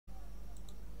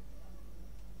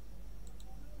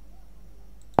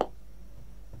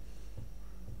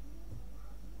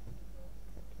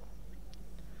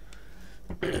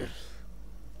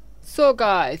So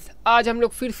guys आज हम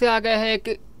लोग फिर से आ गए हैं एक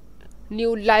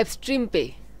न्यू लाइव स्ट्रीम पे।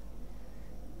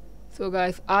 सो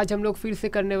गाइस आज हम लोग फिर से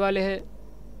करने वाले हैं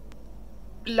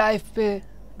लाइव पे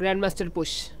ग्रैंड मास्टर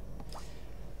पुश।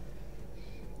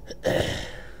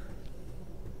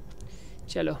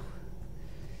 चलो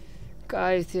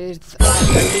गाइस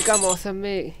ठंडी का मौसम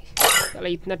में साला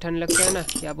इतना ठंड लगता है ना,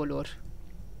 क्या बोलो। और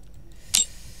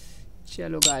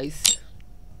चलो गाइस,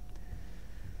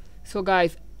 सो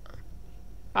गाइस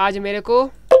आज मेरे को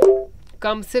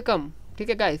कम से कम, ठीक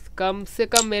है गाइस, कम से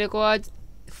कम मेरे को आज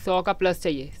 100 का प्लस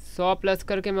चाहिए। 100 प्लस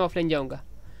करके मैं ऑफलाइन जाऊंगा।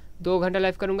 2 घंटा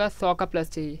लाइव करूंगा, 100 का प्लस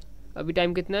चाहिए। अभी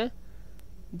टाइम कितना है?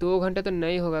 2 घंटा तो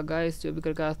नहीं होगा गाइस, जो भी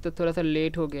करके आज तो थोड़ा सा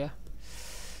लेट हो गया।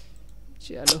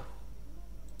 चलो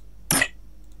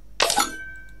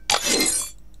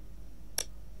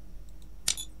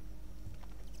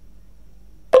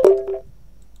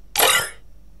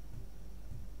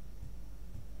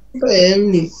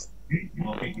एमनी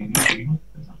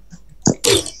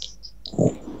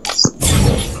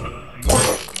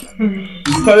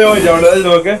তাহলে ওই জামাটা দিল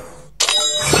ওকে,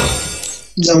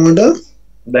 জামাটা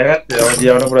দেখাচ্ছে আমার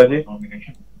জামাটা পরে আছে,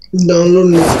 ডাউনলোড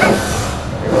নেই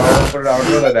পরে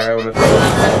ডাউনলোড করে দেখা বলে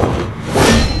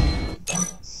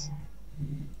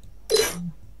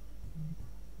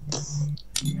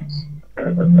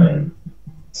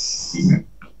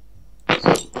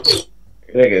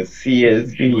এটাকে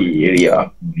সিএসভি এরিয়া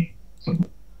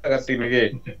আগাতি নাকি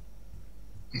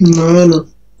না না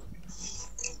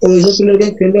ওই যে প্লেয়ারকে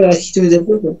খেলে রাখতে হয়ে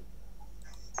যাবে তো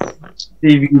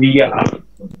সিভি এরিয়া।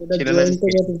 এটা জয়েন তো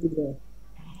করতে দিবে।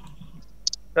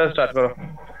 স্টার্ট করো,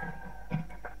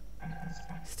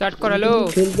 स्टार्ट कर। हेलो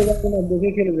খেলতে পারবে না, দেখে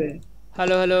খেলবে।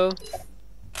 हेलो हेलो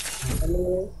হ্যালো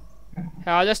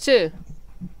आवाज আসছে?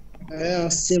 হ্যাঁ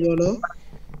আসছে, বলো।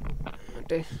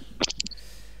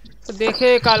 তো দেখে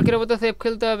কালকের মতো সেফ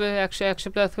খেলতে হবে। 100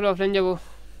 প্লাস করে অফলাইন যাব।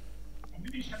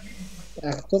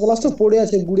 100 প্লাস তো পড়ে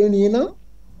আছে, বুড়ে নিয়ে নাও।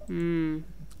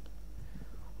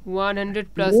 100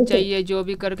 प्लस चाहिए। जो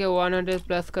भी करके 100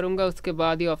 प्लस करूंगा, उसके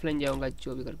बाद ही ऑफलाइन जाऊंगा,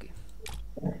 जो भी करके।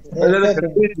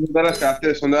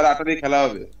 সন্ধ্যা 8টায় খেলা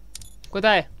হবে।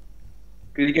 কোথায়?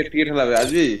 ক্রিকেট খেলা হবে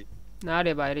আজই? না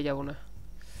রে, বাইরে যাব না।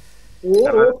 ও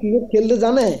ক্রিকেট খেলতে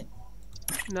জানে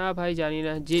না ভাই, জানি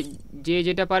না। যে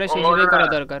যেটা পারে সেটাই করা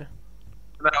দরকার।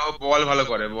 না ও বল ভালো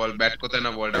করে, বল ব্যাট করতে না,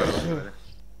 বলটা ভালো করে।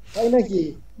 তাই নাকি?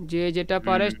 যে যেটা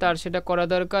পারে তার সেটা করা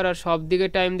দরকার, আর সব দিকে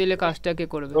টাইম দিলে কাজটা কে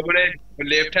করবে? ওপরে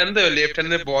লেফট হ্যান্ড, তো লেফট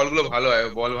হ্যান্ডে বলগুলো ভালো হয়,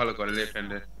 বল ভালো করে লেফট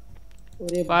হ্যান্ডে।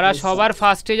 পাড়া সবার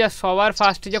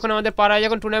ফার্স্টে যখন আমাদের পাড়ায়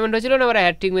যখন টুর্নামেন্ট হয়েছিল না, আমরা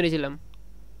হ্যাটট্রিক মেরেছিলাম।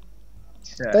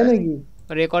 তাই নাকি?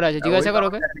 রেকর্ড আছে, জিজ্ঞাসা করো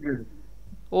ওকে।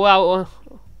 ও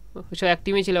সব এক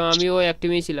টিমে ছিলাম, আমিও এক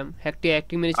টিমেই ছিলাম।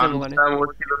 হ্যাটট্রিক মেরেছিলাম ওখানে।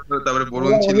 তারপরে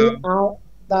বরুণ ছিল।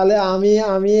 তাহলে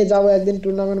আমি যাব একদিন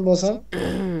টুর্নামেন্ট বসা।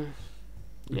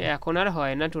 এখন আর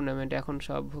হয় না টুর্নামেন্ট, এখন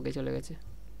সব ভুগে চলে গেছে।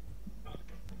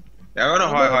 এখন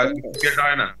হয় ক্রিকেট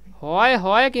হয় না,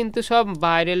 হয় কিন্তু সব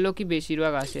বাইরের লোকই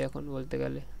বেশিরভাগ আসে এখন, বলতে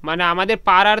গেলে। মানে আমাদের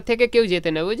পাড়ার থেকে কেউ যেতে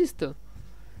না, বুঝিস তো,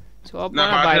 সব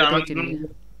বাইরে থেকে চলে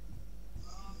যায়।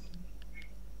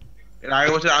 এর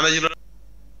আগের বছর আনা ছিল।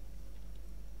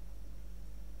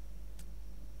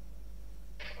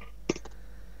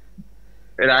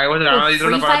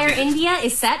 Free Fire India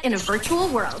is set in a virtual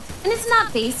world, and it's not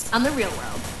based on the real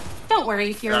world. Don't worry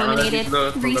if you're eliminated.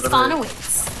 Respawn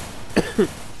awaits.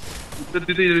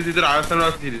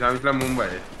 Mumbai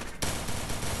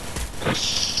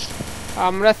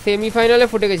আমরা সেমিফাইনালে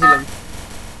ফুটে গেছিলাম।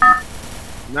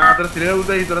 না তোরা সিরিয়াল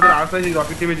বলতে তোরা তো রাজশাহী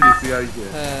রকেট টিমে ছিলিস তুই আর কি।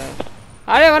 হ্যাঁ,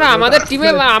 আরে মানে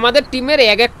আমাদের টিমের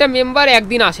একটা মেম্বার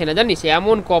একদিন আসে না, জানিস,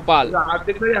 এমন কপাল।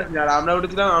 আমরা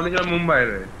উঠেছিলাম, আমরা ছিলাম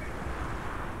মুম্বাইয়ের।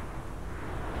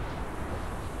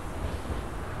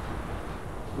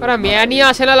 ওরা ম্যানই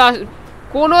আসে না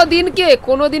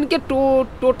কোনোদিনকে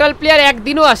টোটাল প্লেয়ার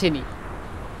একদিনও আসেনি।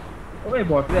 ওই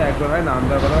বছরে একবার হয়, নাম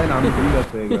দেওয়ার কথা হয়, নাম ভুলে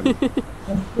যাচ্ছে হয়ে গেল।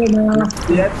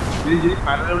 যদি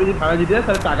ফাইনালে উঠে ফাইনাল জিতে যায়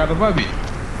তাহলে টাকা তো পাবি।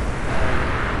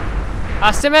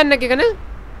 আসছে ম্যান নাকি এখানে?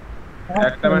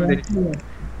 একটা ম্যান দেখছি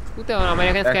কোথায়? আমার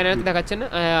এখানে স্ক্যানার দেখাচ্ছে না।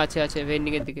 হ্যাঁ আছে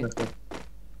ভেন্ডিং এর দিকে।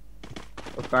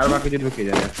 ও কার বাকি যদি কে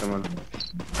জানে একটা মান।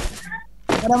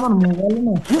 আরে আমার মোবাইল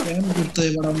না স্ক্যান করতে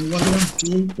হয়, বড় মোবাইল না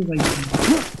চলতে পাইছি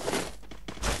না।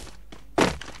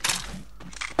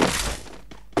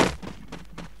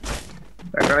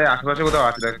 এখানে আশেপাশে কোথাও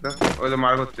আছে দেখতো, ওই তো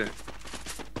মার করছে।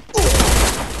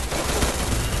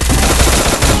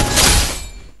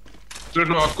 তুই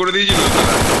নক করে দিয়েছিল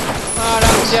আর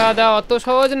জাদা অত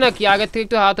সহজ নাকি? আগের থেকে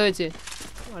একটু হাত হয়েছে।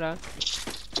 ওরা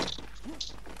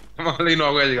মারলেই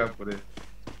নক হয়ে যায় করে।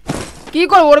 কি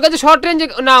করব? ওর কাছে শর্ট রেঞ্জ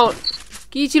না,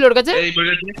 কি ছিল ওর কাছে?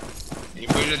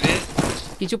 ইম্পোর্টার দে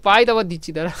কিছু পাই তারপর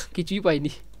দিচ্ছি দাঁড়া কিছুই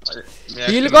পাইনি আরে,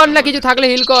 হিল কর না কিছু থাকলে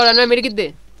হিল কর আর না মেডিকিট দে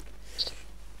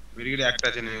মেডিকেট একটা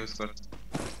আছে না ইউজ কর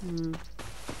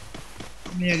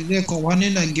আমি এক জায়গায় কভার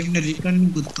নেই না গেমটা রিটার্নিং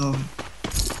করতে হবে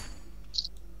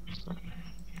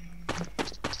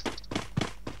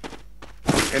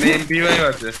এনে এমপি5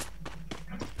 আছে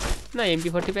না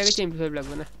MP40 পেয়ে গেছে MP5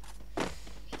 লাগবে না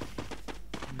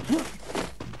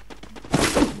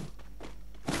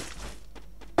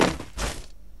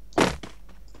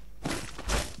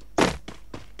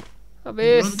अबे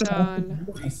साला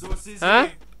হ্যাঁ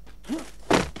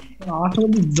 8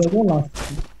 অবধি ডবল আসছে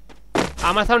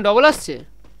আমার সাউন্ড ডবল আসছে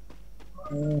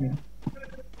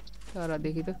সারা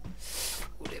দেখি তো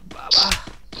ওরে বাবা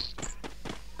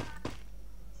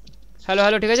হ্যালো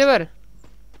হ্যালো ঠিক আছে এবার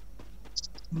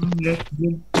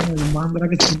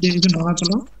বান্দরাকে ছুটে কিছু না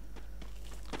চলো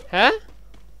হ্যাঁ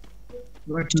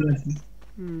এবার ঠিক আছে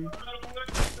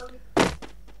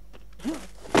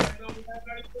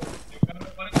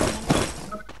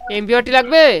MP40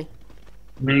 লাগবে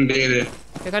দে দে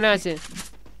এখানে আছে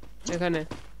এখানে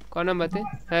ক নাম্বারতে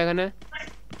হ্যাঁ এখানে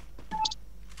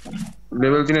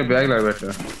লেভেল 3 এ ব্যাগ লাগবে একটা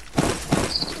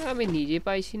আমি নিজে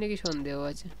পাইছি নাকি সন্দেহ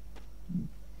আছে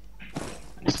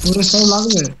ওরে সব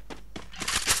লাগবে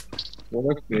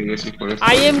ওরে পেয়ে গেছি করে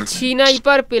আই এম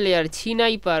ছিনাইপার প্লেয়ার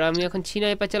ছিনাইপার আমি এখন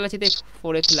ছিনাইপার চালাচ্ছি তাই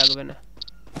ফোরেক্স লাগবে না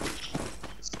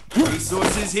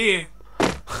Resources here.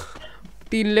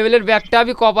 3 লেভেলের ব্যাগটা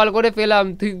আমি কপাল করে পেলাম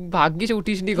তুই ভাগ্যিস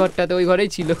উঠিসনি ঘরটাতে ওই ঘরেই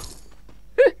ছিল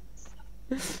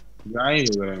যাই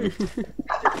এবার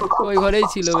ওই ঘরেই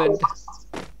ছিল ব্যাগটা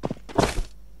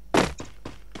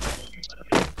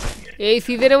এই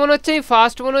সিজনে মনে হচ্ছে এই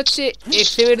ফার্স্ট মনে হচ্ছে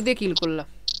এক্সএমএর দিয়ে কিল করলাম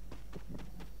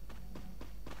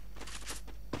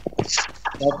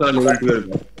তারপর লেভেল 2 এর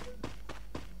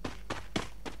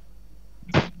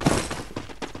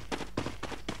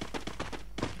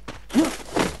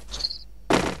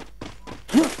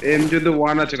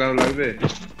M14 আছে কারো লাগবে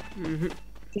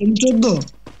M14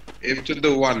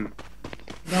 M14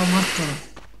 দাও মাত্র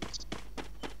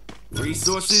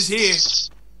Resources here.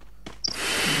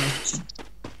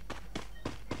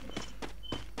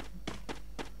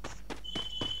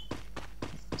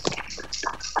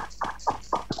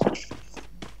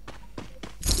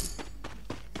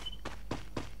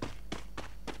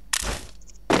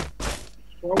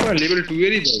 ওরা লেভেল 2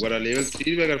 এরই দাও ওরা লেভেল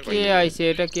 3 ব্যাগার পাই কে আইছে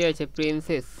এটা কে আছে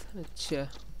প্রিন্সেস আচ্ছা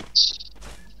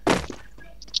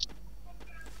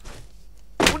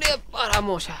উড়ে পারা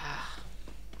মশা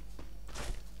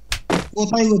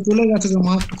কোথায় গো চলে গেছে গো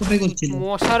মাছ কোথায় করছিল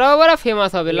মশারাও বড়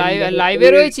ফেমাস হবে লাইভে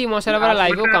রয়েছি মশারা বড়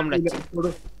লাইভেও কামড়াচ্ছে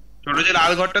ছোট যে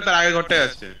লাল ঘরটা তার আগে ঘরটায়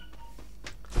আছে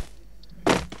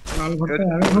লাল ঘরটা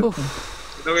আগে ঘরটা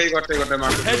তো এই ঘরটায়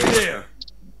মার Head there.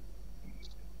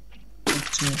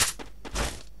 আচ্ছা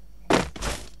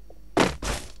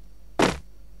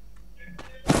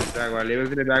একবার লেভেল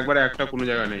 3 এ একবার একটা কোনো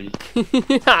জায়গা নেই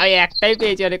আমি একটাই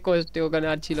পেয়েছি অনেক কষ্টে ওখানে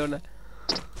আর ছিল না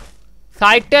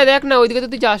সাইডটা দেখ না ওইদিকে তো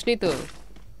তুই যাসনি তো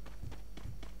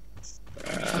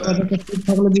আচ্ছা ঠিক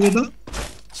থাকলে দিবে তো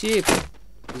চিপ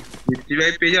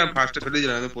ভাই পেয়ে যাম ফার্স্টে ফেলে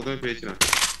দিলাম আমি প্রথমে পেয়েছিলাম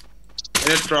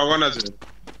এর ট্রগন আছে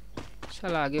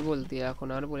শালা আগে বলতি এখন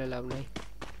আর বলে লাভ নাই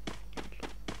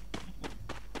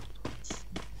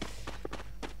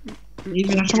এই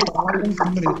ম্যাচটা আমার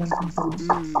সামনে রিটার্ন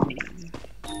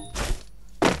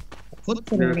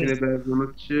হচ্ছে না লেভেল 3 ব্যাগ মনে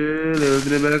হচ্ছে লেভেল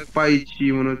 3 ব্যাগ পাইছি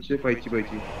মনে হচ্ছে পাইছি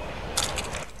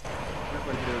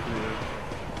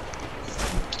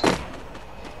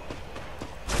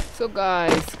सो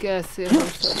गाइस कैसे हो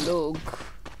सब लोग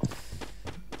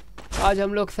आज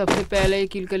हम लोग सबसे पहले ही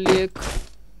किल कर लिए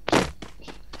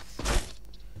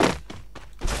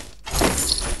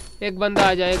एक बंदा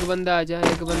आ जाए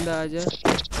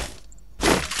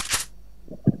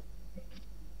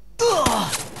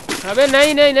अबे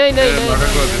नहीं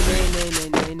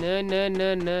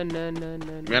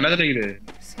मैनेजर नहीं रे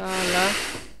साला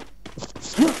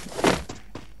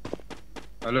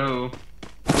हेलो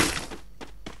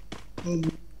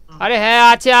अरे है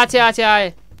আছে আয়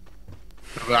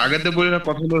আগে তো বলি না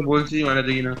প্রথমবার বলছি মানে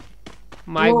দেখি না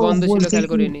মাইক বন্ধ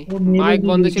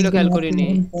ছিল খেয়াল করিনি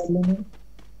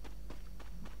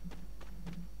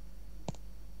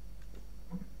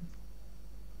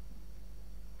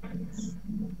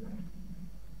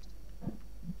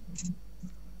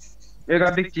एक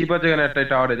आदि चिप আছে এখানে একটা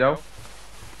টাওয়ারে যাও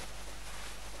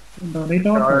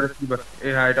টাওয়ারে চিপ আছে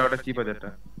এই হ্যাঁ এটা ওটা চিপ আছে একটা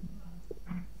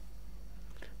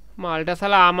মালটা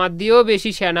শালা আমার দিয়েও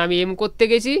বেশি শ্যানা আমি এম করতে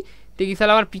গেছি দেখি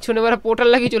শালা আমার পিছনে বারা পোর্টাল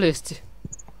লাগিয়ে চলে এসেছে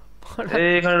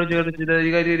এই এখানে রয়েছে যেটা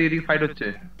এদিকে ফাইট হচ্ছে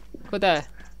কোথায়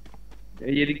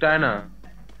এই এদিকটা আয় না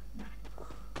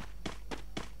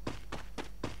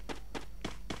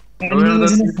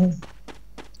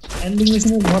এন্ডিং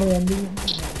মেশিনে ঘরে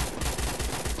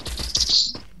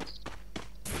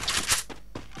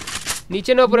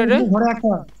নিচে না উপরে রে? ঘরে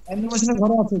একটা এন্ডিং মেশিনে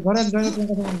ঘরে আছে, ঘরে এক জায়গায় তোমার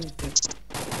কথা মনে হচ্ছে।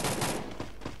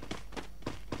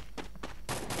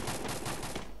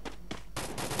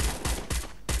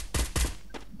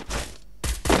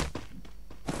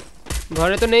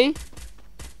 ঘরে তো নেই।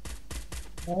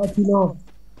 ছিল,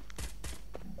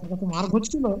 কত মার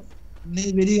হচ্ছিল, নেই,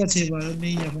 বেরিয়ে গেছে, এবার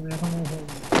নেই এখন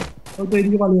ওই তো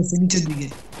এদিকে পালিয়ে যাচ্ছে, নিচের দিকে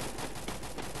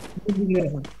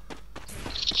এখন।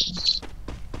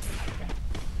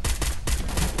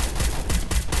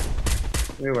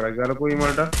 এবার গেল কই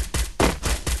মালটা?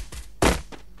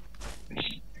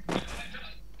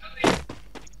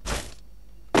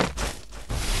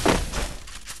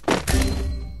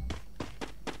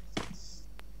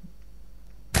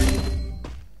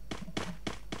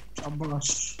 সাব্বাস।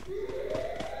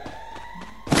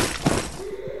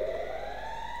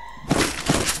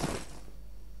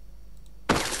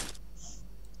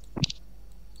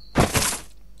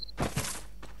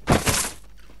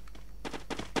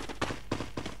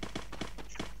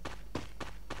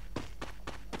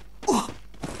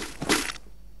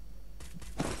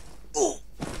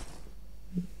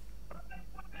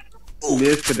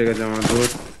 বেশ কেটে গেছে আমার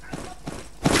দোস্ত।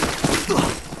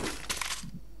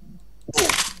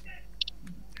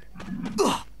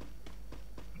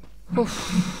 উফ,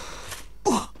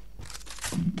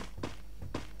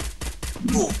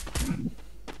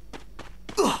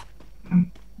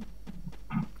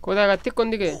 কোথায় কার্তিক, কোন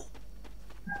দিকে?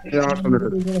 এই আমার সামনে তো।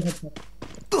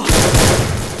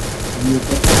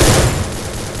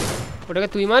 ওটাকে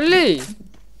তুই মারলি?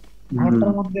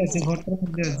 ঘরটার মধ্যে আছে।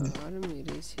 আর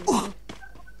মেরেছে।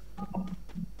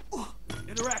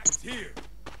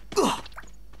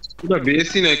 পুরো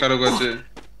বেশি নাই কারো কাছে।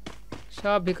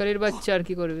 সব ভিখারির বাচ্চা, আর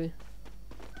কি করবে?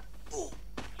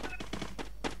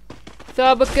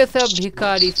 सबके सब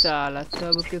भिखारी साला,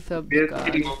 सबके सब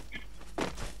भिखारी।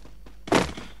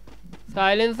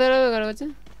 साइलेंसर है घर बच्चे।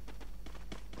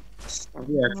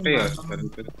 अभी একটাই আছে তার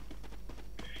ভিতরে।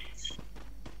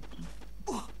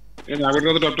 এর আগের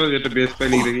কত ডক্টর যেটা বেস পাই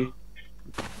নিয়ে দেখি।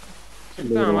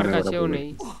 তো আমার কাছেও নেই।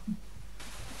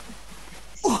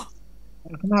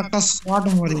 এখন একটা স্কোয়াড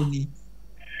মরেনি।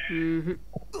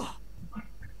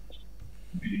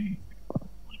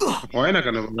 হয় না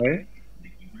কেন ভাই?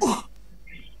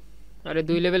 আরে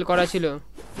 2 লেভেল করা ছিল।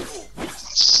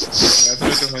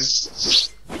 এতই তো হয়।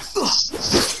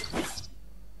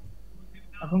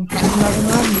 এখন টাইম লাগে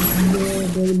না,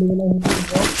 লেভেল হচ্ছে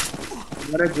তো।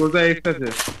 আরে গোজা এক্স আছে।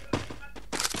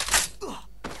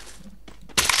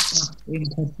 এই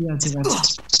ভর্তি আছে গাছ।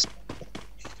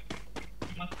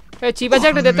 এই চিপা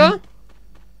চাকটা দে তো।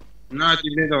 না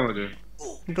চিনে দাও আমাকে।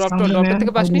 ড্রপটা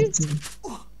থেকে পাসনি।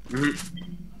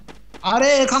 আরে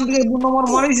এখান থেকে 2 নম্বর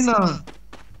মারিস না।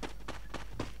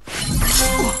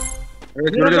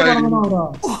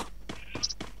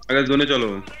 আগে জোনে চলো।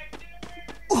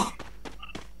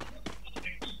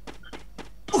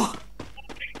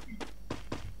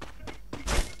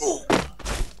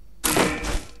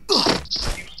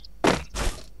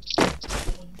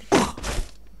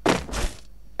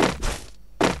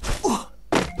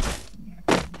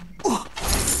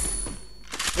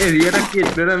 এই রিয়াটা কি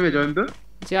প্লেয়ার আমি জয়েন তো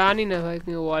জানি না ভাই,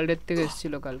 কিন্তু ওয়ার্ল্ডের থেকে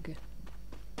এসেছিল কালকে।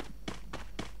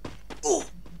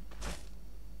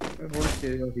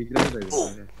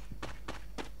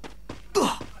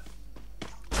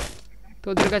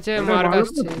 তোদের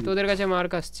কাছে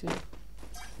মার্ক আসছে।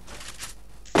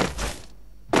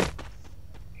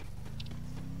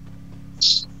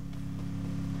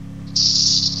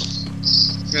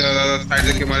 সাইড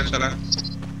থেকে মারে শালা।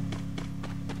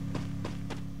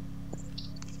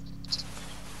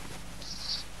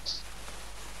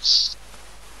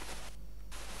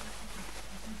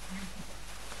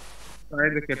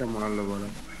 साइड से क्या मार लो बोला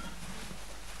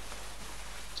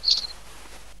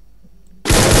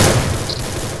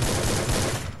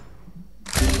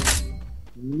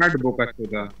नट बोका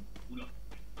चोदा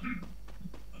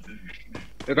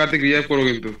एक कार्तिक रिवाइव करो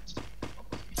কিন্তু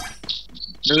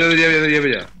ये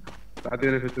भैया তাতে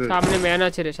এর ভিতরে সামনে ম্যান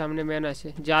আছে রে, সামনে ম্যান আছে।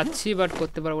 যাচ্ছি বাট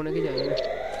করতে পারবো নাকি জানি না।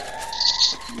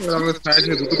 আমরা সাইড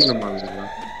থেকে দুটো করে মার দিলাম।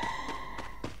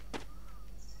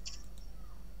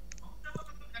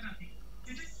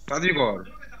 তাদি কর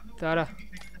তারা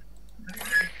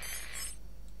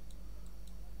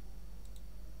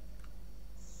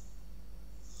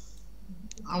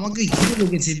আমাকে ঘিরে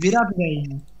লেগেছে বিরাট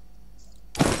গাইনি।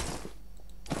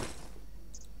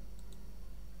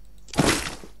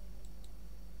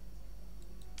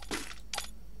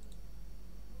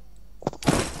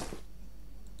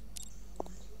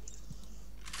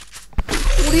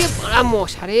 ওরে বাড়া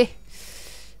মশা রে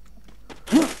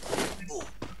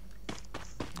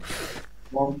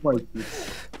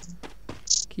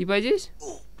কি পাইছিস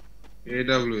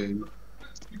AWM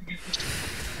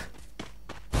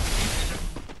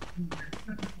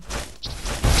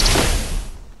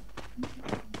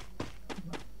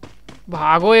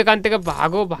ভাগো এখান থেকে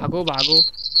ভাগো ভাগো ভাগো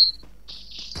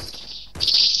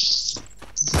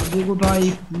গোটাই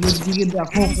ফুলের দিকে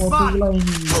দেখো কতগুলো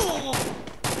এনিমি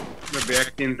ব্যাগ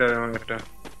কিনতে হবে আমার একটা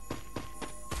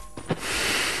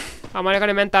আমার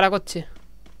এখানে ম্যান তাড়া করছে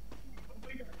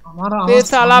আমার এ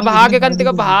শালা ভাগ এখান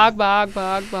থেকে ভাগ ভাগ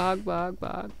ভাগ ভাগ ভাগ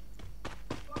ভাগ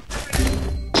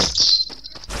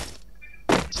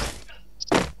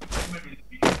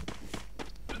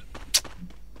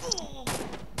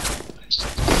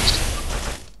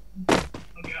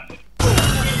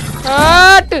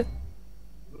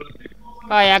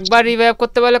একবার রিভাইভ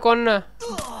করতে পারলে কর না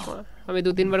আমি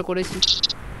 2-3 বার করেছি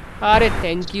আরে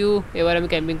থ্যাংক ইউ এবার আমি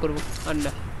ক্যাম্পিং করব আর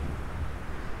না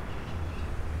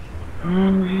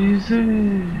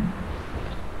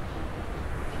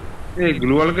এই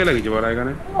গ্লোবাল কে লাগিয়েছে বড়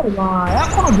এখানে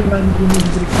এখনো ডিজাইন গুলো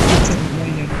ভিতরে কি করছে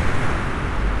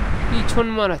পিছন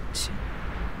মারাচ্ছে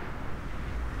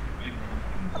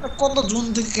কত জোন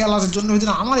থেকে খেলার জন্য হইছে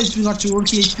আমার এইচপি কাটছে ওর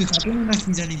কি এইচপি কাটে না কি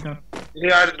জানি তার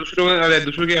এই আর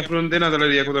 200 কে অ্যাপ্রন দে না তাহলে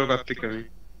রিয়া কোথাও কাটতে আমি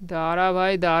দাঁড়া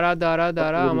ভাই দাঁড়া দাঁড়া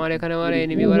দাঁড়া আমার এখানে আমার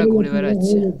এনিমি ওরা ঘুরে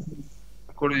বেড়াচ্ছে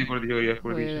করে দিই ওই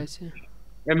করে হয়ে দিই গেছে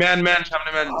এ ম্যান সামনে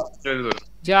ম্যান চলে ধর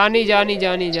জানি জানি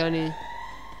জানি জানি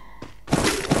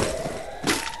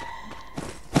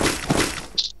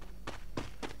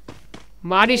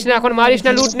মারিস না এখন মারিস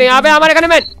না লুট নেই আবে আমার এখানে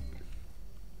ম্যান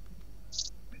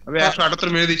আবে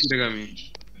 178 মেরে দিচ্ছি তোকে আমি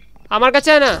আমার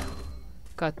কাছে না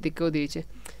কার্তিককেও দিয়েছে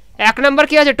এক নাম্বার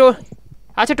কি আছে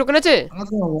আচ্ছা টোকেন আছে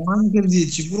আমাকে 1 কে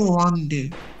দিয়েছি পুরো 1 ডে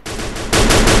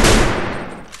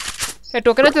এ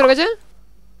টোকেন আছে তোর কাছে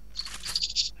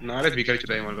না রে ভিখারি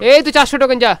চলে মারলো এই তুই 400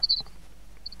 টোকেন যা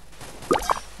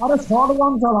আরে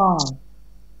শটগান চালা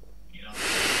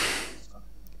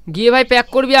গিয়ে ভাই প্যাক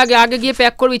করবি আগে গিয়ে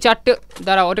প্যাক করবি চারটে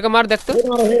দাঁড়া ওটাকে মার দেখ তো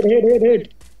হেড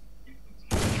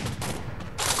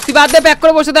তুই বাদ দে প্যাক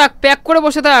করে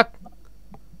বসে থাক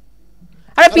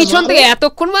আরে পিছন থেকে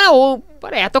এতক্ষণ মানে ও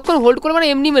মানে এতক্ষণ হোল্ড করে মানে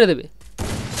এমনি মেরে দেবে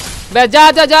যা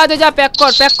যা যা যা প্যাক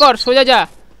কর সোজা যা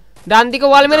ডান দিকে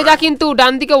ওয়াল মেরে যা কিন্তু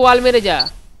ডান দিকে ওয়াল মেরে যা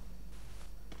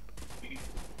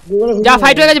যা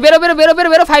ফাইট হয়ে গেছে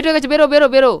বেরো ফাইট হয়ে গেছে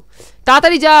বেরো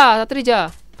তাড়াতাড়ি যা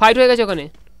ফাইট হয়ে গেছে ওখানে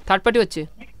থার্ড পার্টি হচ্ছে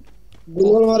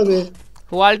গোল মারবে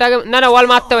ওয়ালটাকে না ওয়াল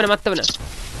মারতে হবে না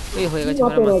এই হয়ে গেছে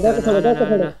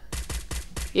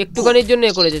একটুখানির জন্য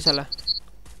এ করেছে শালা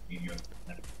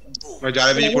ভাই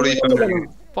যারে বেশি করে দিতে হবে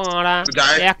পাড়া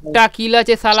একটা কিল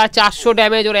আছে শালা 400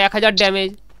 ড্যামেজ ওর 1000 ড্যামেজ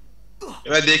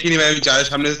এবার দেখিনি ভাই আমি চারের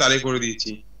সামনে তারে করে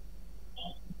দিয়েছি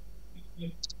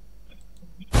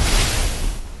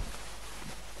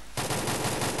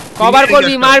কভার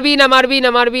করবি মারবি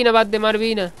না বাদ দে মারবি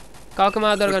না কাউকে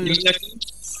মারা দরকার নেই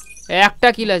একটা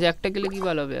কিল আছে একটা কিলে কি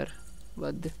ভালো হবে আর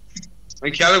বাদ দে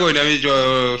আমি খেয়াল করিনি আমি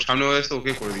সামনে এসে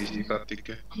ওকে করে দিয়েছি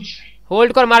কার্তিককে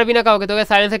হোল্ড কর মারবি না কাউকে তোকে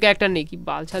সাইলেন্স থেকে একটা নেই কি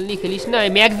বালছাল নিয়ে খেলিস না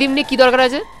ম্যাক্সিম নিয়ে কি দরকার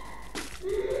আছে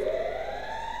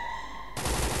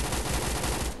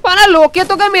পানা লোকে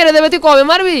তোকে মেরে দেবে তুই কবে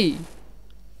মারবি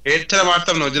হেড ছাড়া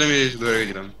মারতাম না ওজন্য আমি ধরে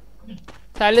গেছিলাম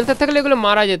সাইলেন্সার থাকলে এগুলো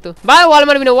মারা যেত ভাই ওয়াল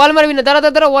মারবি না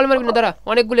দাঁড়া ওয়াল মারবি না দাঁড়া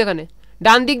অনেকগুলো এখানে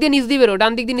ডান দিক দিয়ে নিচ দিয়ে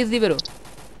বেরো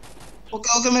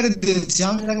ওকে মেরে দিয়েছি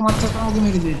আমি এটাকে মারতে পারবো ওকে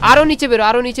মেরে দিয়েছি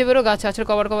আরো নিচে বেরো গাছ আছে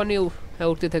কভার নিয়ে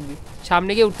উঠতে থাকবি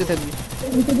সামনে গিয়ে উঠতে থাকবি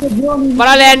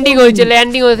বড় ল্যান্ডিং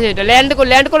হয়েছে এটা ল্যান্ড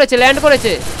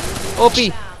করেছে ওপি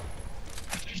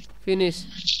ফিনিশ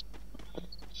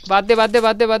বাদ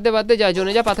দে যা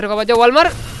জোনে যা পাথর কভার যা ওয়াল মার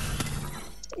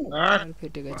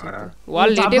ফেটে গেছে ওয়াল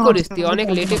লেটে করিস তুই অনেক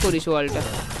লেটে করিস ওয়ালটা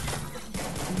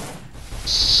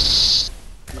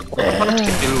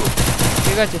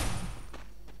ঠিক আছে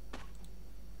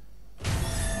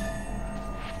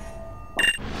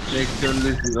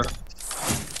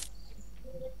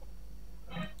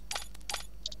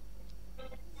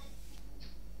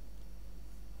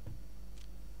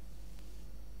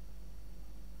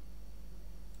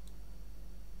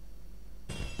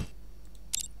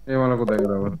এই মালা কোথায়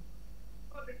গেল আবার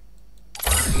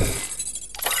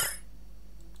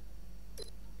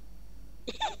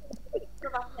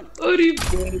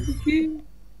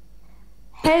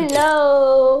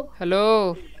হ্যালো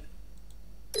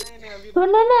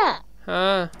শোনো না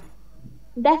হ্যাঁ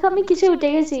দেখো আমি কিসে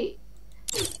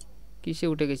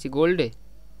উঠে গেছি গোল্ডে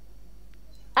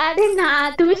আরে না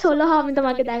তুমি সোলো হও আমি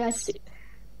তোমাকে দেখাচ্ছি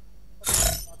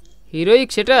হিরোইক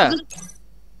সেটা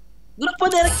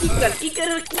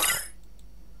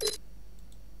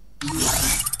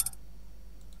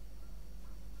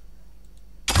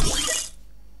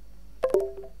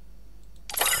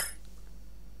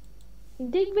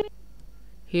দেখবে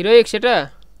হিরোইক সেটা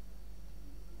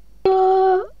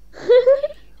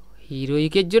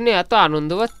হিরোইকের জন্য এত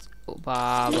আনন্দ পাচ্ছ ও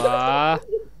বাবা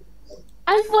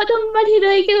আমি প্রথমবার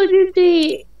হিরোইকে উঠেছি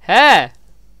হ্যাঁ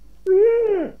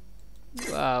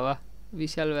বাবা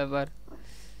বিশাল ব্যাপার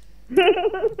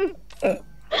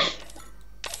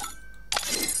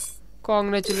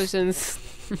কংগ্রাচুলেশনস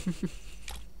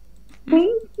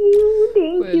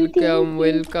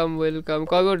ওয়েলকাম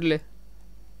কবে উঠলে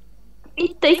এই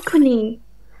তো এক্ষুনি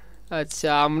আচ্ছা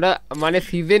আমরা মানে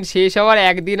সিজন শেষ হওয়ার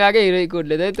একদিন আগে হিরোই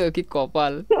করলে তাই তো কি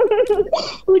কপাল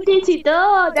উঠেছি তো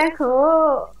দেখো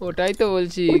ওটাই তো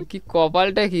বলছি কি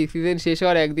কপালটা কি সিজন শেষ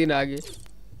হওয়ার একদিন আগে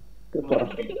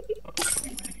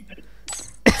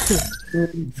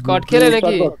স্কট খেলে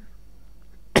নাকি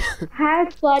হ্যাঁ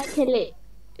স্কট খেলে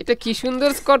এটা কি সুন্দর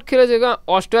স্কট খেলেছে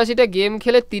 88টা গেম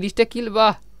খেলে 30টা কিল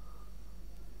বাহ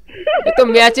তো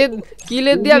ম্যাচে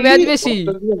কিলের দিয়া ম্যাচ বেশি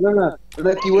না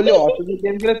এটা কি বলি 88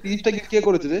 গেম খেলে 30টা কিল কে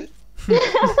করেছে রে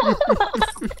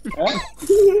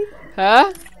হ্যাঁ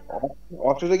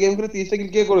 88 গেম খেলে 30টা কিল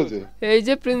কে করেছে এই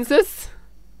যে প্রিন্সেস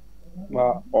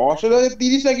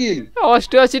 30টা কিল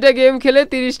 88টা গেম খেলে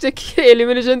 30টা কিল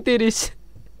এলিমিনেশন 30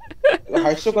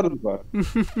 হাস্যকর ব্যাপার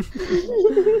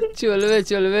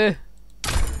চলবে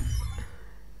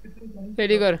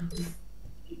রেডি কর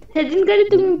সেদিন করে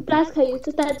তুমি প্লাস খাইয়েছো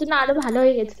তার জন্য আরো ভালো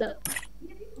হয়ে গেছিল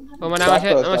ও মানে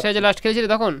আমার সাথে লাস্ট খেলেছিলে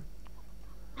তখন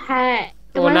হ্যাঁ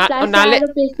ও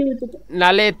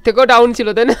নালে এর থেকেও ডাউন ছিল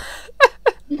তাই না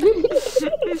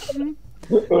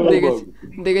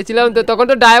দেখেছিলাম তো তখন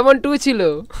তো ডায়মন্ড 2 ছিল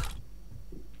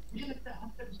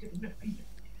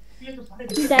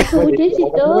দেখো উঠেছি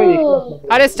তো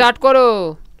আরে স্টার্ট করো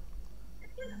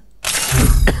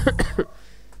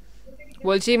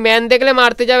বলছি ম্যান দেখলে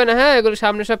মারতে যাবে না হ্যাঁ এগুলো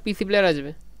সামনে সব পিসি প্লেয়ার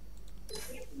আসবে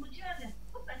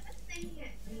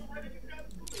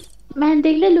ম্যান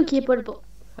দেখলে লুকিয়ে পড়বো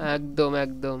একদম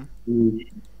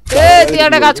এ তুই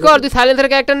একটা কাজ কর তুই সাইলেন্সার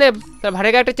ক্যারেক্টার নে তার ভাড়া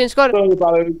ক্যারেক্টার চেঞ্জ কর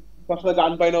পাশে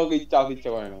গান পাই না ওকে ইচ্ছা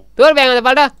করে না তোর ব্যাঙাতে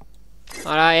পাল্টা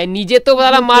আর নিজে তো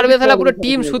শালা মারবে শালা পুরো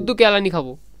টিম শুদ্ধ কেলানি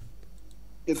খাবো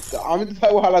আমি তো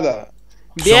থাকবো আলাদা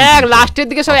দেখ লাস্টের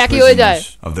দিকে সব একই হয়ে যায়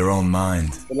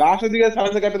লাস্টের দিকে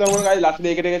সাইলেন্সার ক্যারেক্টার দাও গাইস লাস্টে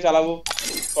একে টেকে চালাবো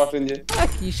শর্ট রেঞ্জে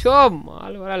কি সব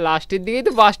মাল ওরা লাস্টের দিকেই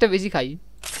তো বাসটা বেশি খাই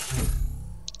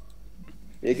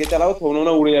একে চালাবো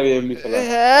থোবনা উড়ে যাবে এমনি শালা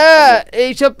হ্যাঁ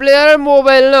এইসব প্লেয়ারের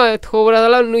মোবাইল নয় থোবরা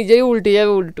শালা নিজেই উল্টে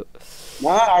যাবে উল্টো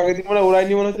না আগে দিন মানে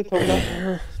উড়াইনি মনে হচ্ছে থোবনা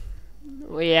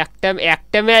ওই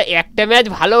একটা ম্যাচ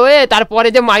ভালো হয়ে তারপরে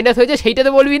যে মাইনাস হয়েছে সেইটা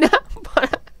তো বলবি না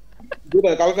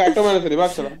কালকে একটা মাইনাস হলো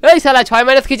বাস শালা এই শালা 6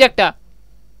 মাইনাস কিছু একটা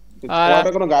আর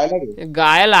ওটা কোনো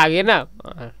গায়ে লাগে না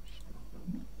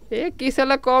এ কি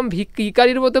শালা কম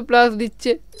ভিকারির মতো প্লাস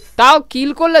দিচ্ছে তাও কিল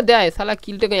করলে দেয় শালা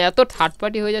কিলটা এত থার্ড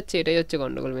পার্টি হয়ে যাচ্ছে এটাই হচ্ছে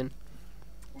গন্ডগোল মেন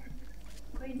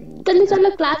তাহলে চলো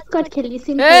ক্লাস কাট খেলি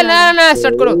সিম্পল এ না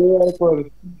স্টার্ট করো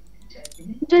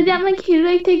যদি আমার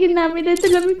হিরোইক থেকে নামিয়ে দেয়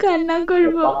তাহলে আমি কান্না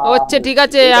করব আচ্ছা ঠিক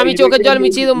আছে আমি চোখের জল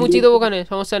মুছিয়ে দেবো ওখানে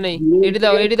সমস্যা নেই রেডি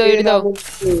দাও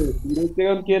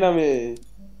কে নামে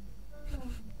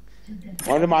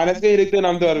আমাদের মাইনাস কে রেখে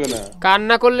নামতে পারবে না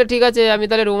কান্না করলে ঠিক আছে আমি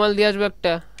তাহলে রুমাল দিয়ে আসবো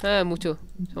একটা হ্যাঁ মুছো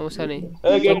সমস্যা নেই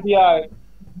এই গেটি আয়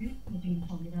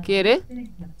কে রে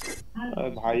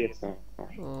ভাই আছে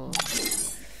ও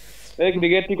এক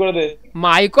গেট ঠিক করে দে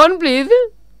মাইক অন প্লিজ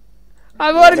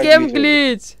আবার গেম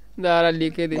গ্লিচ দাঁড়া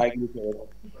লিখে দে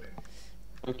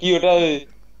কি ওটা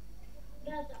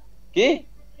কি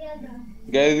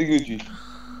গায়ে দিয়ে গেছি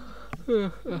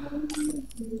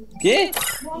কি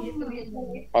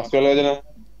হসপিটালে গেছে না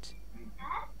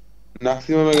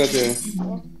ম্যাক্সিমামে গেছে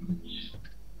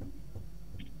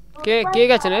কে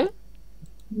গেছে রে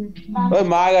ওই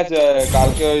মা গেছে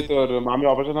কালকে ওই তোর মামি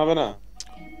অপারেশন হবে না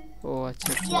ও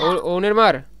আচ্ছা ওনের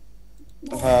মার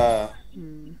হ্যাঁ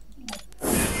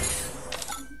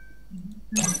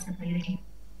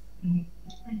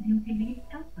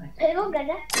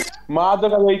মা তো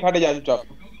কাল ওই খাটে যান চপ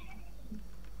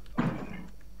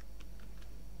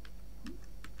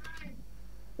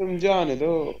তুমি জানে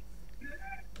তো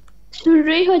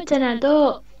শুরুই হচ্ছে না তো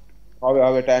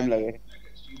হবে টাইম লাগে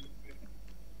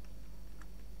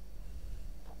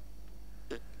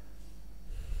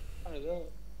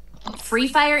Free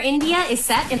Fire India is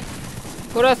set in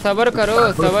थोड़ा सब्र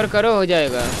करो हो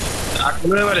जाएगा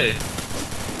আরে বারে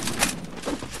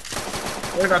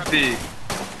ওই কার্তিক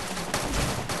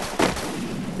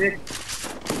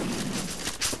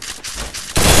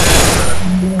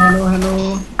হ্যালো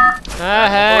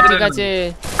হ্যাঁ ঠিক আছে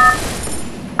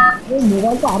এই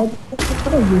মোবাইল তো আরো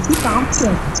বেশি কাঁপছে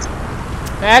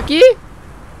হ্যাঁ কি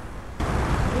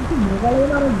মোবাইল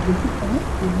আরো বেশি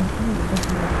কাঁপছে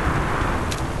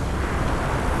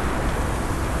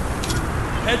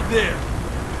Head there.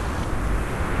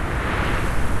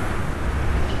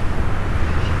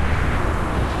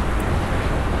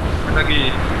 এটা কি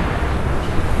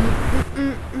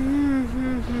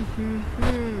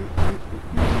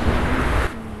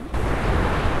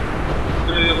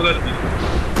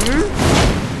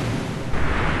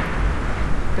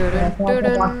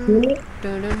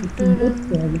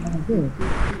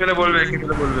কেন বলবে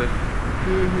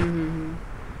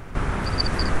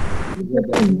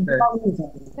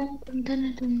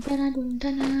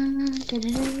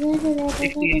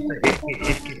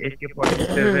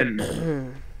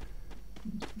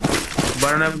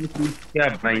बनाना क्या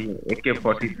नहीं है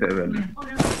AK-47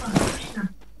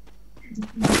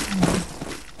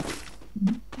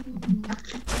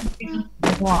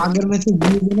 আগের ম্যাচে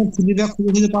গিয়ে যেন ফিলিটা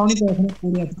খুঁজে পাওনি তো এখন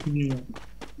পড়ে আছে ফিলিটা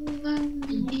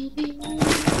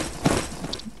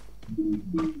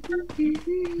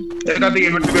একা দিকে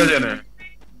এমন পেয়ে যায় না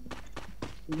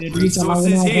রেডি চালাবে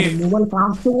না মোবাইল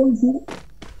কাজ তো বলছি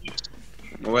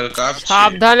মোবাইল কাপ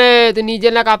সাবধানে তুই নিজে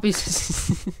না কাঁপিস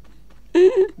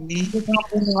নিজে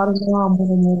কাঁপো আর না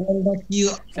মোবাইলটা কি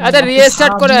আচ্ছা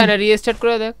রিস্টার্ট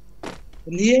করে দেখ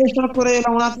রিস্টার্ট করে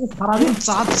এলাম না তো সারাদিন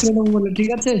চার্জ ছিল বলে ঠিক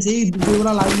আছে সেই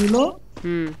দুপুরবেলা লাইন নিলো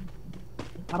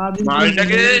সারাদিন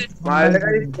মালটাকে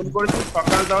ফোন করেছি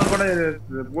সকাল তখন করে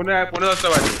ফোনে 10টা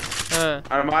বাজে হ্যাঁ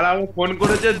আর মাল আমাকে ফোন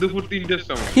করেছে দুপুর 3টের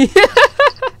সময়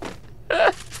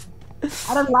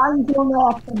আরে লাইন ছিল না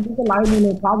একটা দিকে লাইন নিলো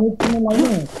কাজ হচ্ছে না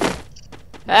লাইনে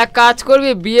এক কাজ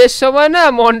করবি বিয়ের সময় না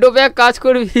মণ্ডপে এক কাজ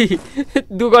করবি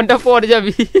 2 ঘন্টা পর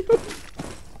যাবি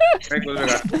তাই করবে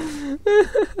কাজ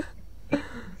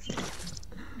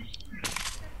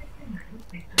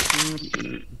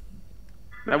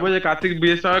না বলে কার্তিক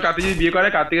বিয়ের সময় কার্তিক যদি বিয়ে করে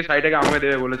কার্তিকের শাড়িটাকে আমাকে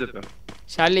দেবে বলেছে তো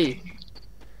শালি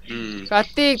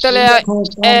কার্তিক তাহলে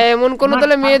এমন কোন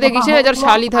তাহলে মেয়ে দেখিস না যার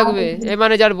শালি থাকবে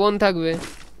মানে যার বোন থাকবে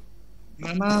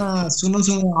না শুনো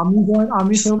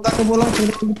আমি সৌদাকে বললাম ঠিক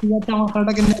আছে আমার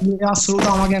শাড়িটাকে নিয়ে আস সৌদা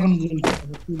আমাকে এখন বলছে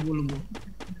কি বলবো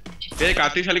এই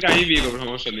কার্তিক শালিকে আমি বিয়ে করব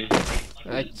সমস্যা নেই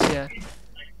আচ্ছা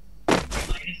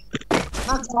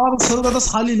না আমার সৌদা তো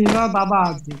শালি নেই না দাদা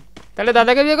আছে তাহলে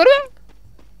দাদাকে বিয়ে করবে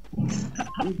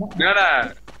না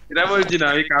এটা বলছি না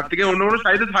এই কার্তিকের অন্য কোনো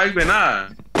শাড়ি তো থাকবে না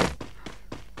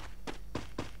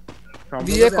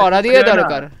বিয়ে করা দিয়ে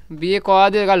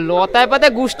দরকার লতায়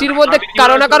পাতায় গোষ্ঠীর মধ্যে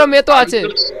কারো না কারো মেয়ে তো আছে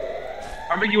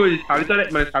আমি কি বলছি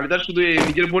শাড়িটার শুধু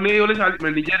নিজের বোনই হলে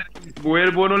মানে নিজের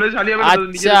বউয়ের বোন হলে শাড়ি হবে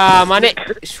আচ্ছা মানে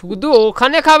শুধু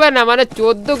ওখানে খাবে না মানে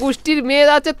 14 গোষ্ঠীর মেয়ে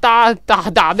আছে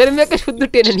তাদের মেয়েকে শুধু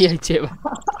টেনে নিয়ে আসছে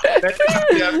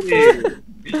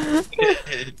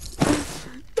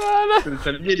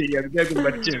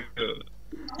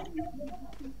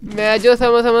मैं जो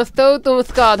समझता हूँ तुम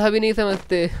उसका आधा भी नहीं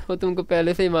समझते वो तुमको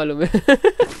पहले से ही मालूम है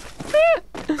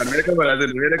मेरे को बता दे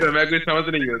मैं कुछ समझ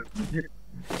नहीं हूँ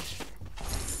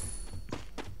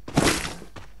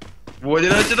वो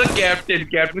जना হচ্ছে তো ক্যাপ্টেন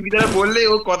কি যারা বললে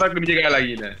ও কথা নিচে গায়ে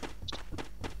লাগিয়ে না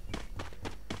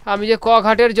আমি যে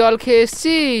ঘাটের জল খেয়ে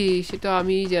এসেছি সেটা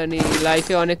আমিই জানি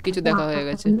লাইফে অনেক কিছু দেখা হয়ে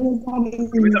গেছে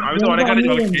আমি তো অনেক ঘাটে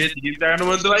জল খেয়েছি কিন্তু এর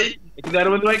মধ্যে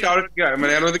ভাই কারোর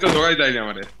মানে এর মধ্যে কেউ ধোকাই দেয়নি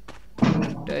আমারে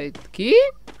কি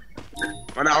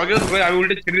মানে আমাকে আমি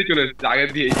উল্টে ছেড়ে চলে এসেছি আগে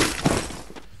দিয়ে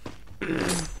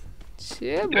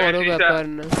সে বড় ব্যাপার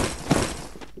না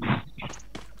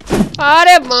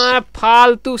আরে মা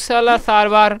ফালতু শালা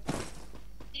সার্ভার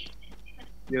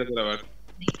কি হলো আবার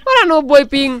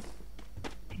 90 পিং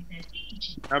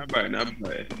ভাই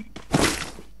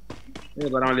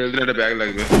এবার আমার লেভেলে একটা ব্যাগ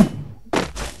লাগবে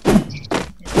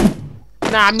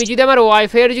না আমি যদি আমার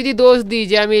ওয়াইফাই এর যদি দোষ দিই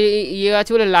যে আমি ইয়ে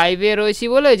আছে বলে লাইভে রয়েছি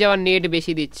বলে যে আমার নেট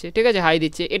বেশি দিচ্ছে ঠিক আছে হাই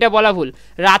দিচ্ছে এটা বলা ভুল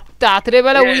রাত্রে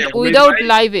বেলা উইদাউট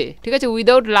লাইভে ঠিক আছে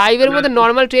উইদাউট লাইভের মধ্যে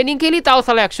নরমাল ট্রেনিং খেলি তাও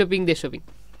সালা 100 পিং 150 পিং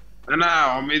না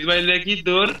অমিত ভাই নাকি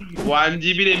তোর 1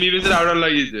 জিবি এমবিপিএস এর অর্ডার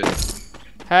লাগিয়েছে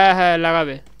হ্যাঁ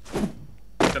লাগাবে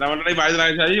তার আমারটাই বাইরে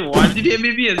লাগাইছে 1 জিবি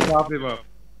এমবিপিএস বাপ রে বাপ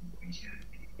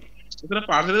তোরা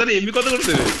 5000 এমবি কত করে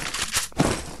দেবে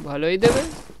ভালোই দেবে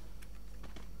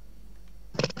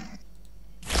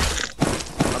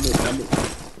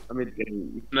আমি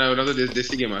इतना ওরা তো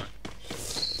দেশি গেমার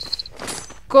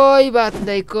कोई बात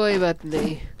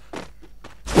नहीं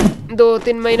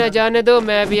 2-3 महीना जाने दो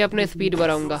मैं भी अपने स्पीड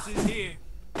बढ़ाऊंगा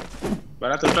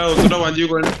बड़ा তোটা 1 জিবি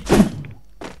করে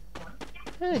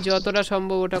হ্যাঁ যতটা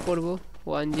সম্ভব ওটা করব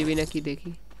 1 জিবি নাকি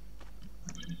দেখি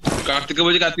কার্তিক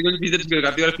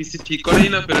পিসি ঠিক করেই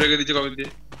না ফেলে রেখে দিয়েছে কবে দিয়ে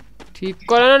ঠিক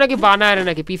করে না নাকি বানায় না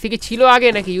নাকি পিসি কি ছিল আগে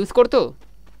নাকি ইউজ করতো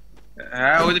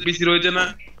হ্যাঁ ওই যে পিসি রয়েছে না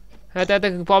হ্যাঁ তাতে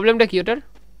প্রবলেমটা কি ওটার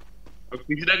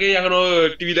পিসিটাকে এখন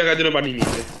টিভি দেখার জন্য বানিয়ে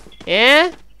নিয়েছে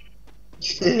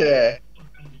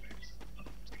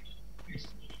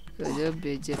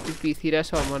বেজেপি পিসিরা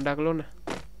সম্মান রাখলো না।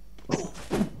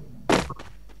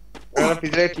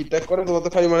 পিসিরা ঠিকঠাক করে তো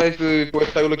খালি মানে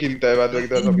পয়সাগুলো কিনতে হয়, বাদ বাকি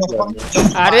তো সব কিছু আছে।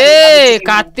 আরে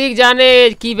কার্তিক জানে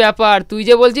কি ব্যাপার, তুই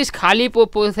যে বলছিস খালি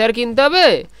প্রসেসর কিনতে হবে,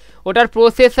 ওটার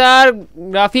প্রসেসর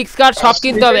গ্রাফিক্স কার্ড সব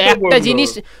কিনতে হবে। একটা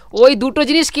জিনিস, ওই দুটো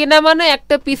জিনিস কেনা মানে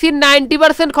একটা পিসির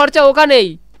 90% খরচা ওখানেই।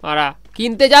 আরা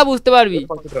কিনতে যা বুঝতে পারবি।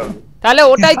 তাহলে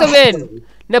ওটাই তো মেন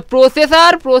না,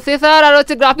 প্রসেসর আর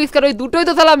হচ্ছে গ্রাফিক্স কার্ড, ওই দুটোই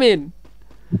তো সালা মেন।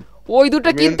 ওই দুটো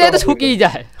কিনতে তো শুকিয়ে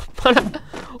যায়।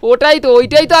 ওটাই তো,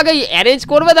 ওইটাই তো আগে অ্যারেঞ্জ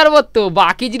করবে, তারপর তো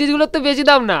বাকি জিনিসগুলোর তো বেশি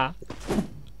দাম না।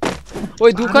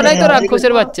 ওই দুখানাই তো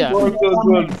রাক্ষসের বাচ্চা।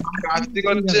 কার্তিক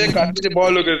হচ্ছে কার্তিকের বড়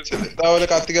লোকের ছেলে, তাহলে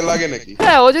কার্তিকের লাগে নাকি?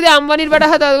 হ্যাঁ, ও যদি আম্বানির বেটা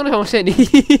হয় তাহলে কোনো সমস্যা নেই।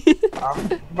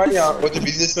 আম্বানি হচ্ছে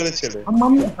বিজনেসম্যানের ছেলে।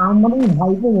 আম্বানি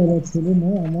ভাইপো বড় ছেলে না,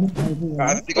 আমার ভাইপো।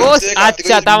 কার্তিক ও হচ্ছে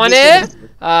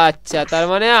আচ্ছা, তার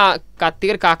মানে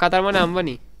কার্তিকের কাকা, তার মানে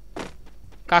আম্বানি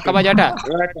কাকা বা জ্যাঠা।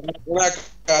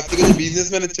 কার্তিক হচ্ছে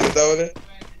বিজনেসম্যানের ছেলে,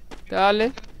 তাহলে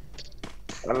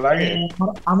লাগে।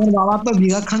 আমার বাবা তো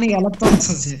বিঘা খানিক এলাকাতে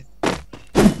আছে।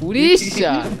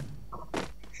 উড়িষ্যা।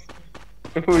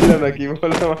 বুঝলাম না কি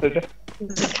বললাম, এটা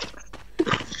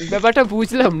ব্যাপারটা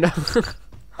বুঝলাম না।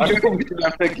 আরে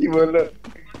বুঝলাম না কি বললো।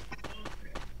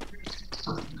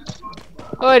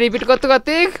 ওই রিপিট করতে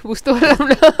কার্তিক, বুঝতে পারলাম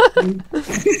না।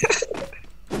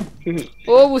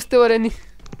 ও বুঝতে পারেনি।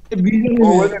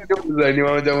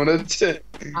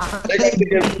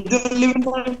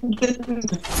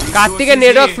 কার্তিকের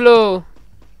নেটওয়ার্ক স্লো।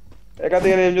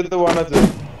 একাধিক নেম যদি 1 আছে।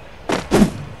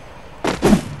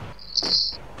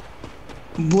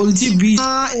 বলছি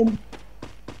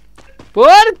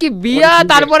ওর কি বিয়া,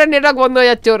 তারপরে নেটওয়ার্ক বন্ধ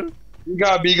হয়ে যাচ্ছে ওর।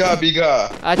 বিঘা।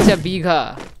 আচ্ছা বিঘা।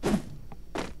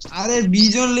 আরে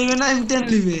বিজন নেবে না M10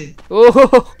 নেবে। ও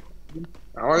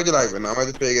আমার কিছু লাগবে না, আমার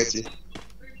তো পেয়ে গেছি।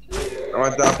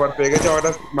 আমার তারপর পেয়ে গেছে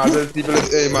ওটা মাঝে ট্রিপল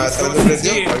এই মাঝে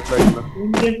M10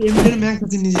 ম্যাক্স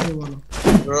আছে, নিয়ে যেতে বলো।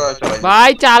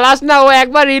 ভাই চালাস না, ও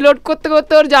একবার রিলোড করতে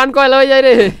করতে ওর জান কয়লা হয়ে যায়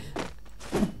রে।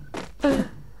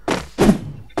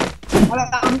 আরে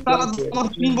আমি তারা তোমার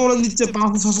পিন বলে দিচ্ছে,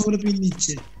 500-600 করে পিন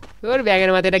দিচ্ছে। ওর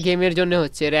ব্যাগের মাথায়, এটা গেমের জন্য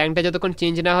হচ্ছে, র্যাঙ্কটা যতক্ষণ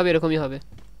চেঞ্জ না হবে এরকমই হবে।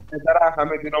 তারা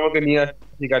আমি 2 নম্বরকে নিয়ে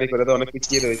আসছি গাড়ি করে, তো অনেক কিছু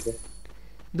রয়েছে।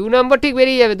 2 নম্বর ঠিক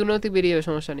বেরিয়ে যাবে, 2 নম্বর ঠিক বেরিয়ে যাবে,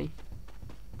 সমস্যা নেই।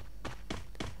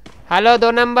 হ্যালো 2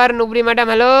 নম্বর নুবরি ম্যাডাম,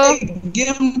 হ্যালো।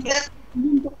 গেম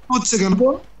হচ্ছে কেন?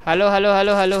 Hello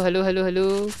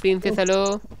princess, hello.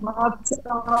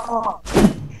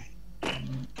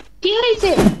 কি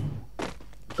হয়েছে?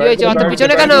 অত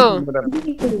পিছনে কেন?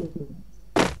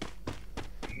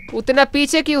 उतना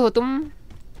पीछे क्यों हो तुम?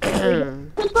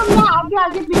 मैं आगे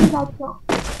आगे बिल जाता हूं।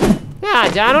 হ্যাঁ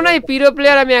জানো না, এই পিরো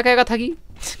প্লেয়ার আমি একা একা থাকি।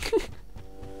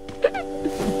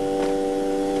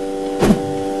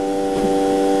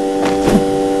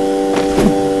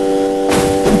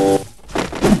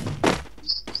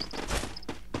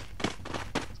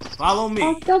 Follow me.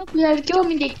 একটা প্লেয়ার কেও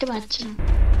আমি দেখতে পাচ্ছি না।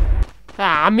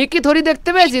 আমি কি থরি দেখতে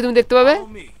পেয়েছি, তুমি দেখতে পাবে?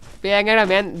 প্যাংরা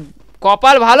ম্যান,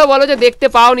 কপাল ভালো বলো যে দেখতে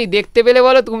পাওনি, দেখতে পেলে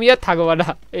বলো তুমি আর থাকবে না,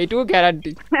 এইটুকু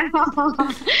গ্যারান্টি।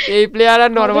 এই প্লেয়ার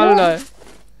আর নরমাল নয়।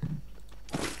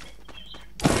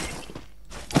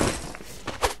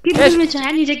 কি ভেবেছো?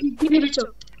 হ্যাঁ নিজে কি ভেবেছো?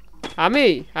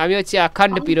 আমি হচ্ছে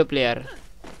আখান্ড পিরো প্লেয়ার,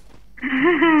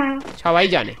 সবাই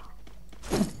জানে।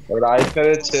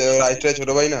 রাইস্টারের ছোট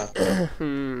ভাই না?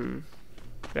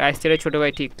 রাইস্টারের ছোট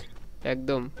ভাই, ঠিক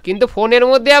একদম। কিন্তু ফোনের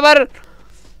মধ্যে আবার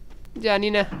জানি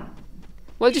না,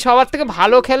 বলছি সবার থেকে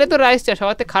ভালো খেলে তো রাইস্টার,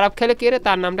 সবার থেকে খারাপ খেলে কে রে,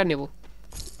 তার নামটা নেব।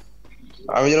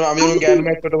 আমি জ্ঞান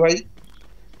ভাই ছোট ভাই।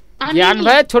 জ্ঞান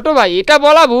ভাইয়ের ছোট ভাই, এটা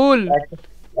বলা ভুল।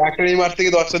 একটা মার থেকে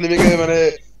 10টা নেমে মানে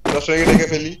 10 রেখে ডেকে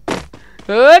ফেলি।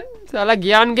 শালা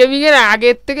জ্ঞান গেমিং এর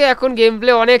আগের থেকে এখন গেম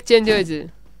প্লে অনেক চেঞ্জ হয়েছে।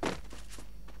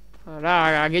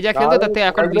 আগে যা খেলতো তাতে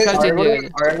এখন বিশাল চেঞ্জ হয়ে গেছে।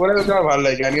 আগে আমার ভালো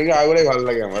লাগে, জ্ঞান গেমিং আগে ভালো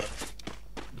লাগে আমার।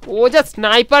 ও যা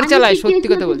স্নাইপার চালায়, সত্যি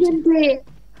কথা বলছি।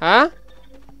 হ্যাঁ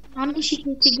আমি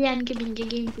শিখেছি জ্ঞান গেমিং এর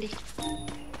গেম প্লে।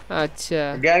 আচ্ছা,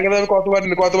 জ্ঞান গেমিং আমি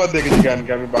কতবার দেখেছি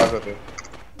জ্ঞানকে আমি বাসাতে।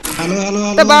 হ্যালো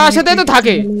তা বাসাতে তো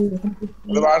থাকে,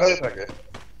 বাসাতে থাকে।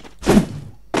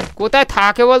 কোথায়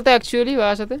থাকে বলতে অ্যাকচুয়ালি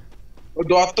বাসাতে? ও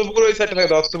দত্তপুকুর ওই সাইডে থাকে,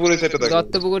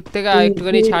 দত্তপুকুর থেকে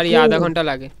একটুখানি ছাড়ি, আধা ঘন্টা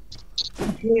লাগে।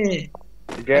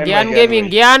 জ্ঞান গেমিং,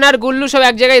 জ্ঞান আর গুল্লু সব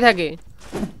এক জায়গায় থাকে।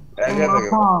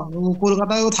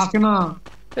 কলকাতায় থাকে না।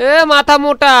 এ মাথা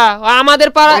মোটা, আমাদের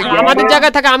পাড়া আমাদের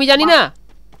জায়গায় থাকে, আমি জানি না।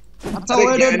 আচ্ছা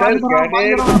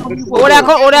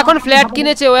ওর এখন ফ্ল্যাট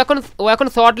কিনেছে, ও এখন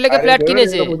শর্ট লেগে ফ্ল্যাট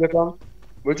কিনেছে।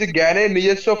 বলছি জ্ঞানের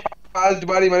নিজস্ব ফার্স্ট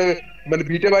বাড়ি মানে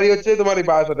ভিটে বাড়ি হচ্ছে তোমার এই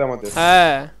বাসাতে আমাদের।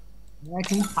 হ্যাঁ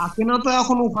এখন থাকে না তো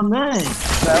এখন ওখানে।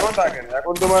 এখন থাকে না,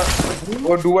 এখন তোমার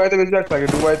ও দুবাইতে বেশি থাকে,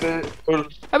 দুবাইতে ওর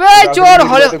আবে চোর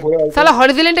হল শালা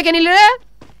হরিজেন্টটা কে নিলে রে?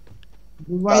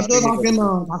 দুবাইতে থাকে না,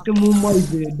 থাকে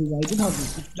মুম্বাইতে। দুবাইতে থাকে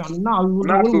জানি না, আমি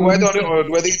না দুবাইতে অনেক,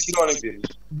 দুবাইতে ছিল অনেক দিন।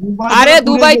 আরে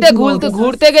দুবাইতে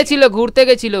ঘুরতে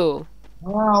গেছিল।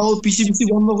 হ্যাঁ ও পিসি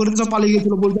বন্ধ করে সব পালিয়ে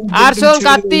গেছিল, বলতে আর শোন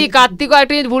কার্তিক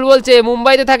একটা জিনিস ভুল বলছে,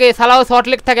 মুম্বাইতে থাকে শালাও শর্ট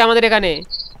লেক থাকে আমাদের এখানে।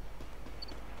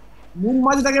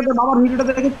 মুম্বাইতে থাকে তো বাবার ভিডিওটা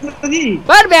দেখেছিস নাকি?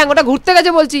 আর ব্যাং ওটা ঘুরতে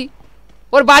গেছে বলছি,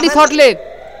 ওর বাড়ি শর্ট লেক।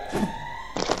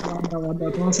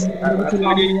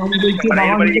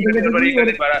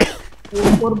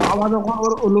 ওর বাবা যখন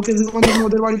ওর লোকেশন যখন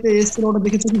ওদের বাড়িতে এসেছিল, ওটা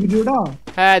দেখেছো কি ভিডিওটা?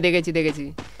 হ্যাঁ দেখেছি।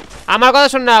 আমার কথা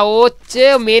শোন না, ও হচ্ছে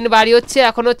মেন বাড়ি হচ্ছে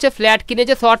এখন হচ্ছে ফ্ল্যাট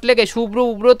কিনেছে শর্ট লেকে। শুভ্র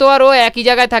উব্রত আর ও একই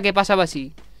জায়গায় থাকে পাশাপাশি,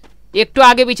 একটু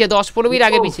আগে পিছে 10-15 মিনিট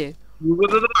আগে পিছে।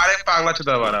 উব্রত তো আরেক পাগলা ছোট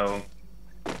বাড়াও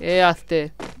এ আসতে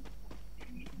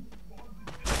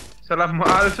শালা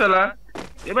মাল শালা।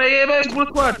 এবার পুরো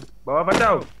স্কোয়াড বাবা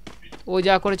বাঁচাও। ও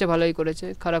যা করেছে ভালোই করেছে,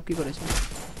 খারাপ কি করেছে?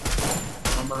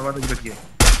 আমার বাবা তো কি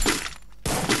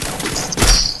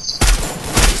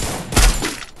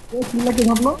ও কিলাকে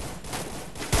ভাবলো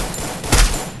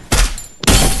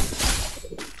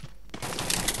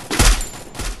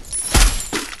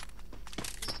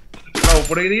না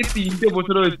উপরে গিয়ে 3টে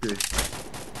বছর হয়েছে।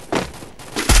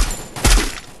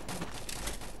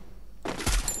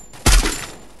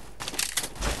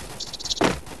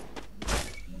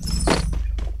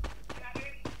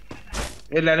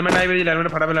 এই ল্যান্ডম্যান আইবে, এই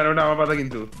ল্যান্ডম্যান ফাটাবে, ল্যান্ডম্যান আমার পাতা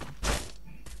কিন্তু।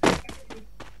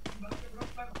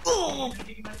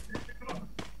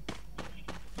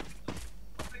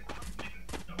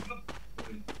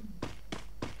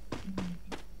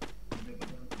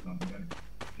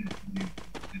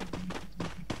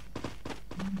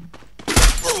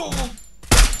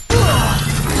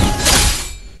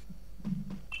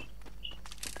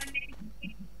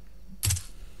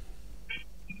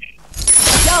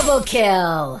 Double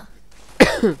kill.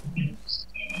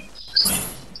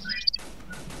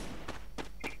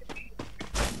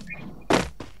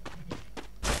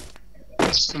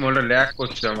 মোবাইলটা ল্যাগ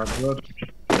করছে আমার তো।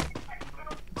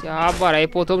 যা বাড়া, এই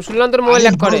প্রথম শুনলাম তোর মোবাইল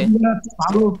ল্যাগ করে।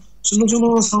 ভালো শুনো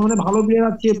সামনে ভালো প্লেয়ার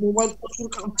আছে, মোবাইল প্রচুর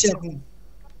কাঁপছে এখন।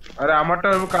 আরে আমারটা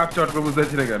কাজ চট করে বুঝতে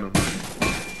পারছি না কেন।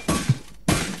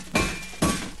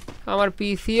 আমার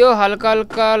পিসিও হালকা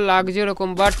হালকা লাগছে ওরকম,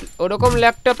 বাট ওরকম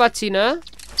ল্যাগটা পাচ্ছি না,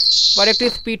 বাট একটু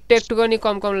স্পিডটা একটুখানি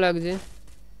কম লাগছে।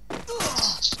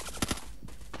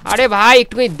 আরে ভাই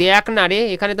একটুখানি দেখ না রে,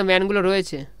 এখানে তো ম্যানগুলো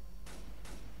রয়েছে।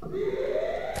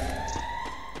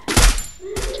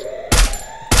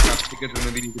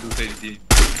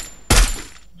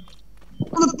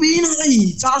 পিন হাই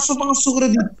 400-500 করে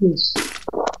দিচ্ছে।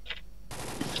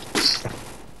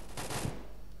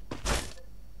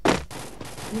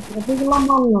 কত গেলাম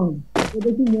মারলাম, ও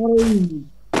দেখি মরেই।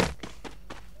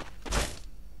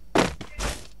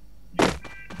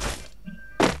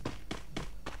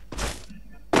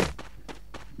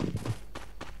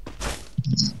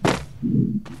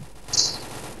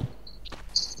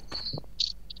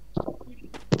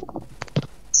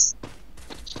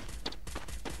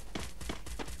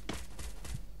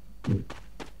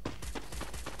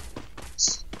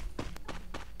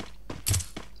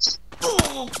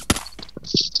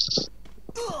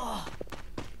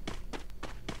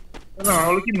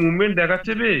 আমার কি মুভমেন্ট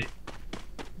দেখাচ্ছে বে?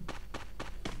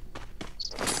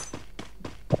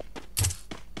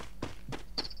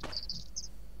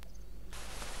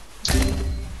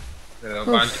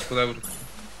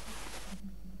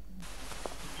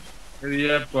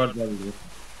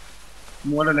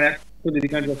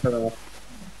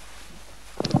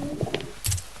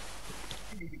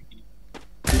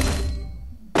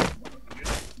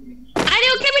 আরে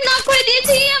ওকে আমি নক করে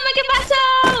দিয়েছি, আমাকে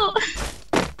বাঁচাও।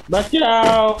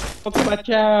 বাঁচাও, ওকে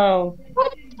বাঁচাও।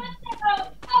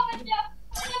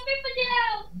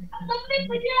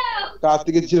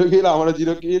 কার্তিকের 0 কিল, আমরা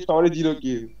 0 কিল, সবারই 0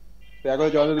 কিল। এখন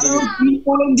জল পিন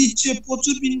বলন দিচ্ছে,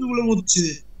 প্রচুর পিন বলে হচ্ছে।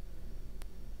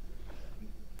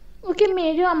 ওকে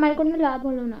মেরেও আমার কোনো লাভ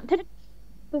হলো না,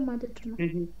 তোমাদের জন্য।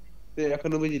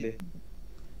 এখনো বুঝলে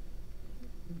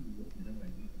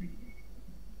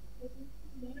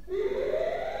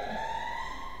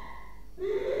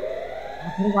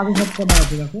আগে সব করা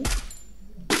আছে দেখো।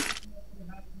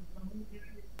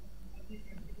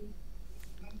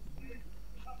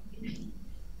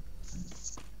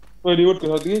 ওই রিমোট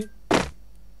কোথাও দিকে,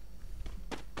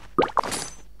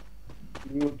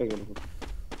 রিমোটটা গেল।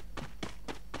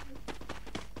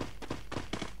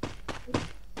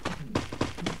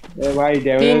 এ ভাই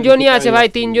ড্যামেজ 3 জনই আছে ভাই,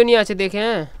 3 জনই আছে দেখে।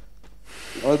 হ্যাঁ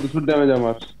ও 200 ড্যামেজ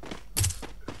আমার।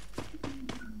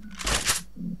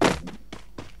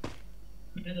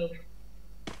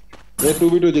 এ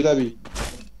 2v2 জিতাবি।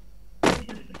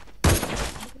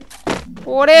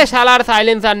 ওরে শালার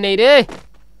সাইলেন্সার নেই রে।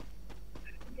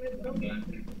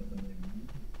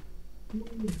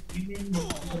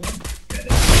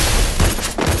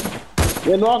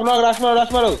 এ নক রাশ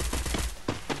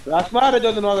মারো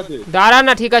যত নক আছে। দাঁড়া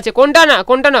না, ঠিক আছে।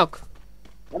 কোনটা নক?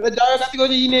 আরে যাও কাটি কই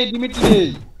ই নেই ডিমিট নেই।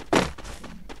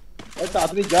 এই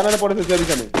তাড়াতাড়ি জানালে পড়ে ফেলছে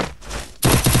এখানে।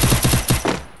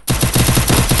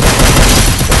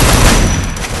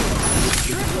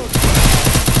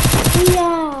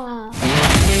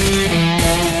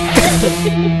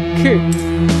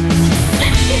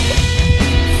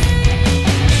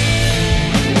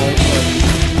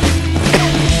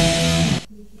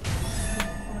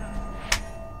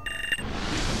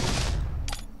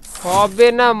 হবে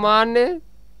না মানে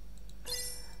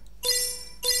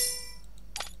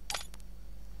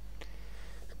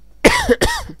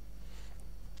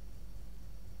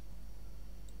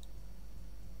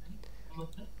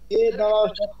এ দাঁড়াও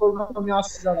স্টপ করব না, আমি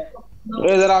আসছি দাঁড়াও।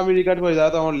 এই দাঁড়া আমি রিকার্ড করে দাও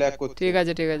তো আমার ল্যাগ করছে। ঠিক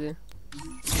আছে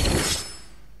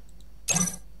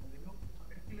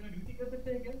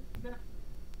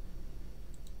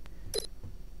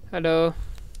हेलो।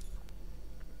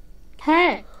 है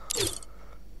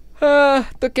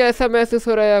तो कैसा महसूस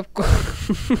हो रहा है आपको?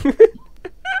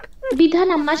 বিধান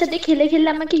আমার সাথে খেলে খেলে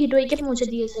আমাকে হিট উইকেট মুছে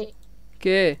দিয়েছে।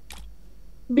 কে?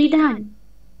 বিধান।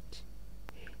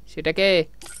 সেটা কে?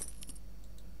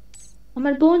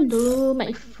 আমার বন্ধু,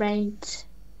 মাই ফ্রেন্ড।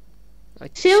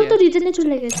 আচ্ছা সেও তো রিজনে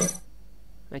চলে গেছে।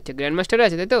 আচ্ছা, গ্র্যান্ডমাস্টার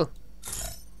আছে তাই তো?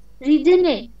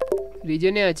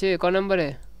 রিজনে আছে। ক নম্বরে?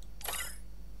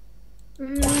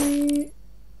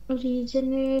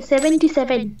 রিজনে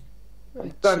 77।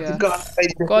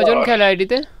 কজন খেলে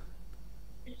আইডিতে?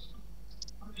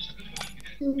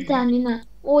 জানি না,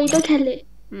 ওই তো খেলে।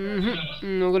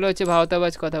 ওগুলো হচ্ছে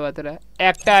ভাওতাবাজ কথাবার্তা।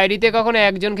 একটা আইডিতে কখনো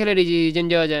একজন খেলে রিজেন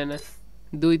যাওয়া যায় না,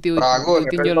 দুই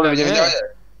তিনজন লাগে।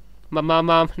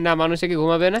 না, মানুষে কি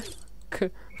ঘুমাবে না?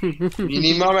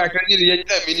 মিনিমাম একটা যে রিজেন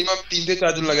যায় মিনিমাম 3 থেকে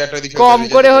 4 জন লাগে একটা দিকে, কম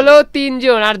করে হলেও 3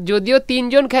 জন। আর যদিও 3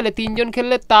 জন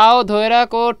খেললে তাও ধরে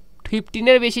রাখো 15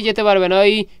 এর বেশি যেতে পারবে না,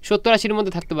 ওই 70-80 এর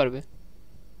মধ্যে থাকতে পারবে।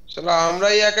 শালা আমরা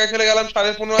এই একা খেলে গেলাম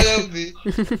 15,500 অবধি।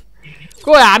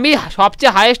 কই আমি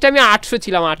সবচেয়ে হাইয়েস্ট আমি 800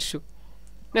 ছিলাম। 800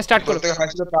 না, স্টার্ট করো। থেকে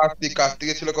হাসিল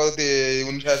কার্তিকে ছিল কত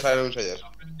 19,000 19,000।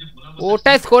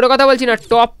 ওটা স্কোরের কথা বলছি না,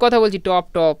 টপ কথা বলছি, টপ।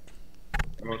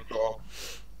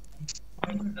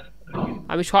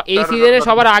 আমি এই সিজনে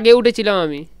সবার আগে উঠেছিলাম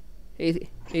আমি।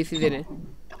 এই সিজনে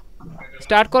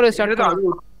স্টার্ট করো। এই সিজনে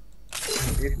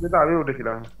তো আমি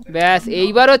উঠেছিলাম। ব্যাস,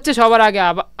 এইবার হচ্ছে সবার আগে।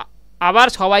 আবার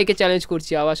সবাইকে চ্যালেঞ্জ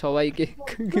করছি, আবার সবাইকে।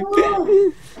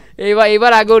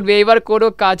 এইবার আগে উঠবে। এইবার কোনো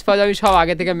কাজ ফাজ আমি সব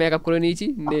আগে থেকে মেকআপ করে নিয়েছি।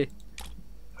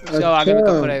 সব আগে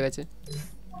মেকআপ করা হয়ে গেছে।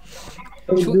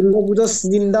 দুর্গাপূজার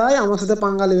সিজনটাই আমার সাথে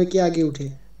পাঙ্গা নেবে কে আগে উঠে।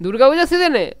 দুর্গাপূজার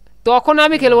সিজনে তখন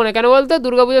আমি খেলবো না। কেন বলতো?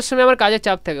 দুর্গাপূজার সময় আমার কাজের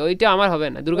চাপ থাকে, ওইটা আমার হবে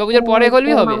না। দুর্গাপূজার পরে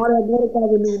খেলবি হবে।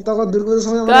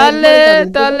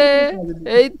 তাহলে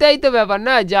এইটাই তো ব্যাপার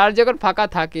না, যার যখন ফাঁকা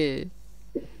থাকে।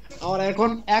 আর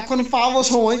এখন পাবো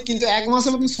সময়, কিন্তু 1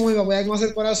 মাসের মতো সময় পাবো। 1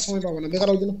 মাসের পরে আর সময় পাবো না, বেকার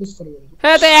ওই জন্য পুশ করবো।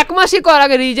 হ্যাঁ, তো 1 মাসই কর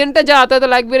আগে। রিজেনটা যা, তো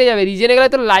লাইক বেড়ে যাবে। রিজেনে গেলে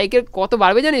তো লাইকের কত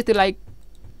বাড়বে জানিস তুই? লাইক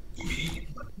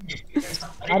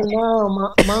আরে না,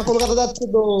 মা কলকাতা যাচ্ছে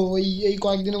তো, এই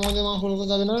কয়েকদিনের মধ্যে মা কলকাতা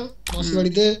যাবে না, মাসির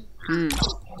বাড়িতে।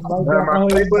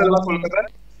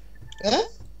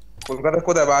 কলকাতা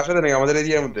কোথায়? বাসা নেই আমাদের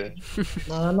এরিয়ার মধ্যে।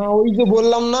 না, ওই যে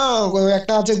বললাম না,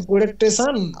 একটা আছে গোড়ের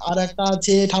স্টেশন, আর একটা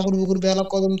আছে ঠাকুরপুকুর বেহালা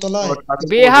কদমতলা।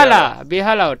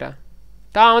 বেহালা ওটা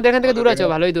তা আমাদের এখান থেকে দূর আছে,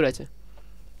 ভালোই দূর আছে।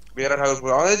 বেহালা ঠাকুরপুর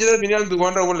আমাদের যেটা মিনিমাম 2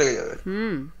 ঘন্টার উপর লেগে যাবে।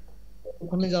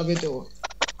 ওখানে যাবে তো।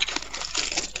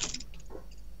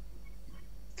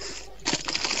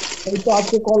 এই তো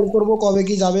আজকে কল করবো, কবে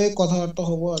কি যাবে কথাবার্তা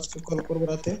হবো। আজকে কল করবো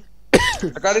রাতে।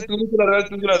 তুমি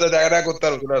চলে দেখা করতে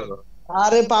পারো, চলে আসো।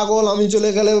 আরে পাগল, আমি চলে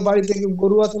গেলে বাড়িতে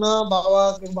গরু আছে না,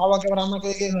 বাবাকে রান্না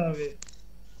করে কে খাওয়াবে?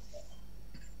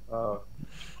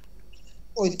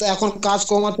 ওই তো এখন কাজ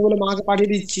কম আছে বলে মাকে পাঠিয়ে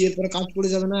দিচ্ছি, এরপরে কাজ পড়ে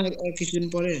যাবে না কিছুদিন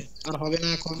পরে, আর হবে না।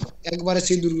 এখন একবারে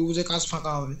সেই দুর্গাপূজায় কাজ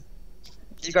ফাঁকা হবে।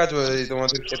 কি কাজ হবে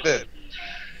তোমাদের ক্ষেতে?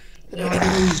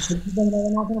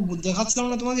 দেখাচ্ছিলাম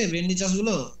না তোমাকে ভেন্ডি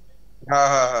চাষগুলো।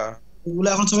 হ্যাঁ ওগুলো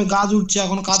এখন সবাই গাছ উঠছে,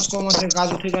 এখন কাজ কম আছে। গাছ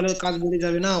উঠে গেলে কাজ বেড়ে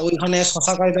যাবে না। ওইখানে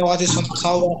শশা গাছ দেওয়া আছে,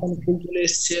 শশাও এখন ফুল চলে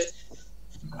এসছে।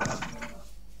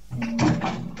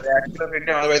 1 কিলো ভেন্ডি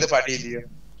আমার বাড়িতে পাঠিয়ে দিও।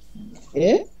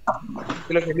 1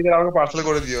 কিলো ভেন্ডি আমাকে পার্সেল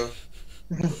করে দিও।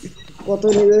 কত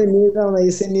নিয়ে যাও না,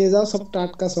 এসে নিয়ে যাও, সব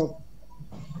টাটকা সব।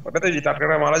 ওটাতে টাটকা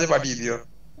মাল আছে, পাঠিয়ে দিও।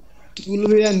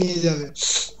 তুলবে আর নিয়ে যাবে।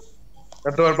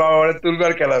 তোমার বাবা তুলবে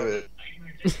আর খেলাবে।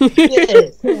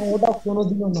 ওটা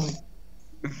কোনোদিনও নয়।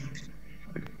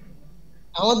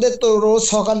 আমাদের তো রোজ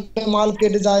সকালে মাল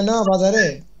কেটে যায় না বাজারে।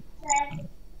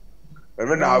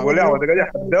 না বলে আমাদের কাছে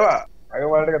হাত দেওয়া, আগে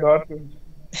মালটাকে ধর।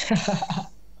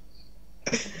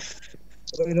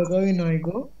 ওইরকমই নয়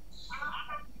গো।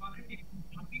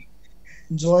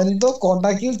 জয়ন্ত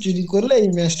কটা কিল চুরি করলে এই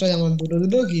ম্যাচটায় আমার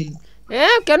দুটো কিল।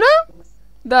 কেন?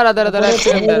 দাঁড়া দাঁড়া দাঁড়া,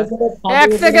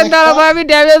 এক সেকেন্ড দাঁড়া ভাই, আমি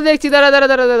ড্যামেজ দেখছি। দাঁড়া দাঁড়া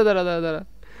দাঁড়া দাঁড়া দাঁড়া দাঁড়া দাঁড়া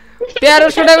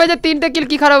 1300 ড্যামেজে 3টে কিল,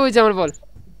 কি খারাপ হয়েছে আমার বল?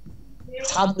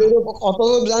 ছাদের উপর কত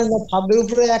জানি না, ছাদের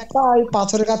উপরে একটা আর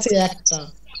পাথরের কাছে একটা।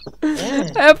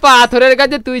 পাথরের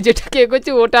কাছে তুই যেটা কে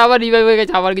করছিস ওটা আবার রিভাইভ হয়ে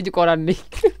গেছে, আমার কিছু করার নেই।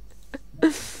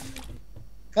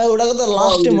 ওটাকে তো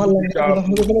লাস্টে মারলাম,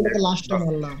 লাস্টে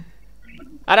মারলাম।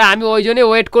 আরে আমি ওই জন্য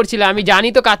ওয়েট করছিলাম, আমি জানি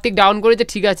তো কার্তিক ডাউন করেছে,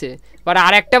 ঠিক আছে, বাট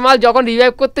আর একটা মাল যখন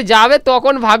রিভাইভ করতে যাবে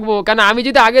তখন ভাগবো, কারণ আমি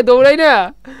যদি আগে দৌড়াই না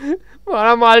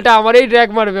ওরা মালটা আমারই ড্র্যাগ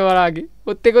মারবে। ওর আগে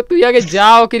ওর থেকে তুই আগে যা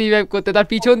ওকে রিভাইভ করতে, তার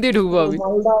পিছন দিয়ে ঢুকবো আমি।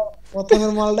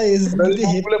 প্রথমের মালটা এসডি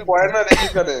হেড বলে পয়েন্ট না দেখি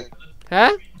করে।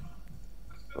 হ্যাঁ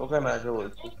ওকে না কে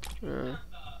বলছি।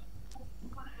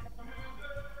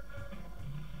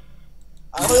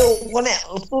 আরে ওখানে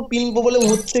অত পিনবো বলে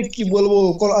হচ্ছে, কি বলবো,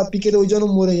 পিকের ওই জন্য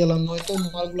মরে গেলাম, নয়তো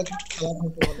মালগুলো একটু খেলা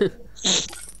হতো ভালো।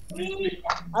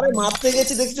 আরে মারতে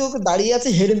গেছি দেখছি ওকে দাঁড়িয়ে আছে,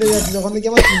 হেডে মেরে যাচ্ছে, যখন দেখি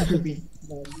আমার 300 পিন।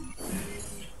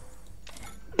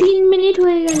 3 মিনিট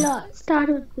হয়ে গেল, স্টার্ট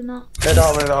হচ্ছে না। এটা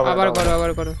হবে না, আবার করো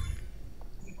আবার করো,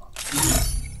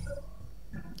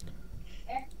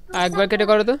 একবার কেটে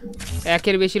করো তো,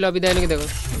 একের বেশি লবি দেয় নাকি দেখো।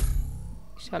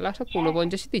 শালা সব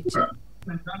 49 দিচ্ছে।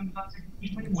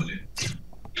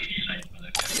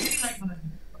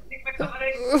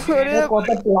 কত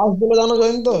প্লাস দিলো জানো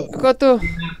জয়ন্ত? কত?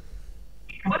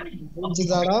 বলছি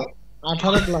দাঁড়া,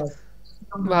 18 প্লাস।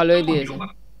 ভালোই দিয়েছে।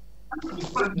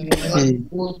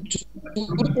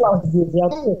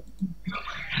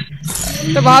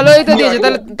 তো ভালোই তো দিয়েছে,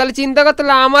 তাহলে তাহলে চিন্তা কর,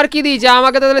 তাহলে আমার কি দিয়েছে,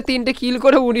 আমাকে তো তাহলে 3টে কিল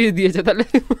করে 19 দিয়েছে তাহলে।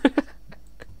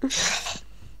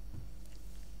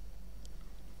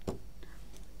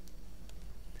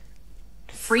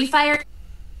 Free Fire,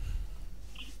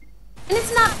 and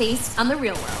it's not based on the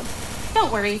real world.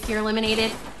 Don't worry if you're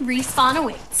eliminated. Respawn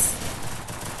awaits.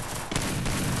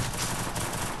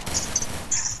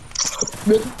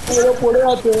 পড়ে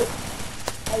আছে।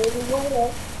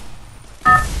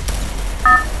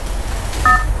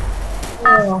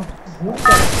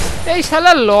 এই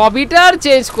শালা লবিটা আর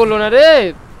চেঞ্জ করলো না রে,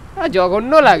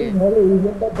 জঘন্য লাগে।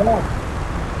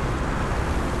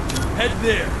 Head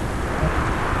there.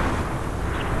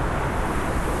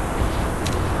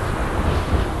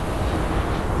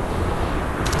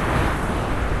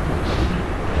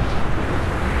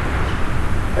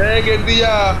 এই গেট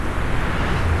দিয়া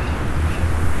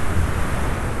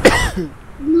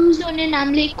ব্লু জোনে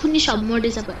নামলে এক্ষুনি সব মরে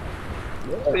যাবে।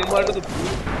 এই মালটা তো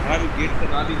আর গেটটা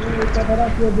না দিলে কথাটা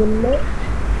কে বললো?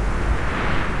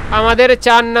 আমাদের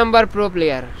 4 নাম্বার প্রো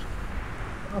প্লেয়ার।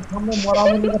 সামনে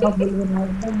মরামরির কথা বলবে না,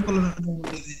 একদম বলবে না,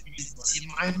 বলে দিচ্ছি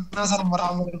মাইনাস আর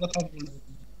মরামরির কথা বলবে।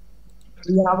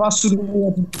 তুই আবার শুরু হয়ে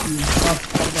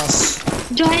যাচ্ছিস।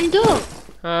 জয়ন্ত,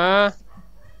 হ্যাঁ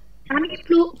আমি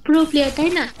প্রো প্লেয়ার তাই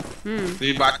না?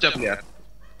 তুই বাচ্চা প্লেয়ার।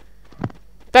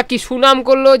 তা কি সুনাম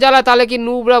করলো জ্বালা, তাহলে কি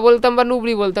নুবরা বলতাম বা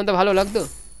নুবরি বলতাম তো ভালো লাগতো?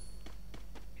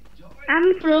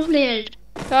 আমি প্রো প্লেয়ার।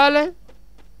 তাহলে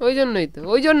ওই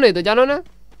জন্যই তো জানো না,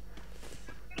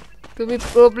 তুমি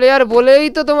প্রো প্লেয়ার বলেই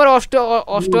তো তোমার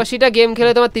 88টা গেম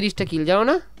খেলে তোমার 30টা কিল, জানো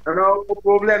না? না ও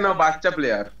প্রো প্লেয়ার না, বাচ্চা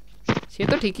প্লেয়ার। সে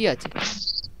তো ঠিকই আছে।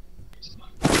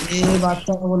 এই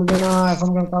বাচ্চা বলবে না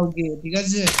এখনকার কাউকে, ঠিক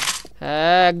আছে?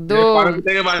 হ্যাঁ একদম। পারক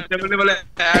থেকে বাচ্চা বলে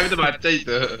হ্যাঁ আমি তো বাচ্চাই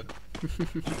তো।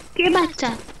 কে বাচ্চা?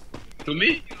 তুমি?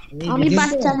 আমি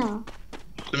বাচ্চা না।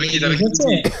 তুমি কি জানো?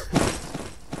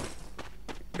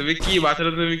 তুমি কি বাচ্চা,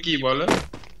 তুমি কি বলো?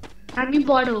 আমি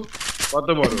বড়। কত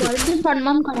বড়? বড়দের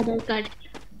সম্মান করা দরকার।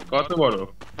 কত বড়?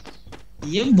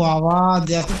 এ বাবা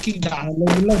দেখো কি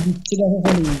ডায়লগগুলো দিচ্ছে, দেখো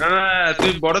খালি। না না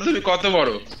তুই বড়, তুমি কত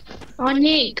বড়?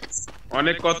 অনেক।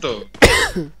 অনেক কত?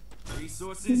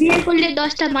 বিয়ে করলে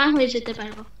 10টা মা হয়ে যেতে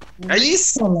পারবো। এই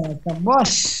শালা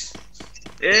বস,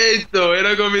 এই তো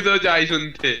এরকমই তো চাই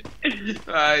শুনতে।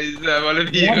 বলে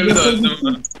বিয়ে করলে 10টা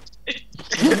মা।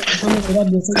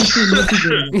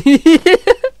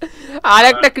 আর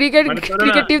একটা ক্রিকেট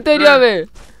টিম তৈরি হবে।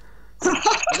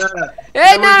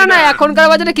 এই না না এখনকার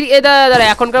বাজারে দাদা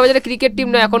এখনকার বাজারে ক্রিকেট টিম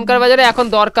না, এখনকার বাজারে এখন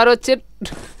দরকার হচ্ছে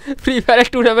ফ্রি ফায়ার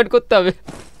টুর্নামেন্ট করতে হবে,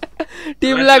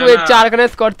 টিম লাগবে, 4খানা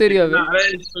স্কোয়াড তৈরি হবে। আরে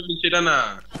সেটা না,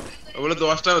 ওগুলো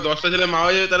 10টা ছেলে মা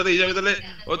হয়ে যাবে, তাহলে তো হিসাবে তাহলে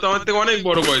ও তো আমার থেকে অনেক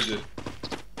বড় বয়সে।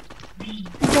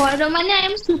 বড় মানে আই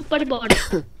এম সুপার বড়।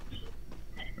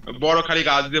 বড় খালি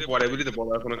কাজ দিয়ে পড়ে বুঝলি তো, বড়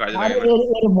আর কোনো কাজ আরে লাগে না।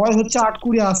 এর বয়স হচ্ছে 8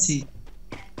 20 80।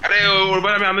 আরে ওর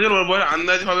বয়স আমি জানি ওর বয়স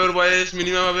আন্দাজ হবে, ওর বয়স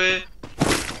মিনিমাম হবে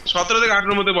 17 থেকে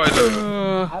 18 মধ্যে বয়স হবে।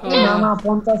 আরে না না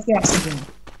 50 কে 100 জন।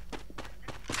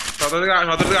 17 থেকে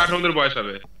 18 মধ্যে বয়স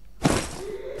হবে।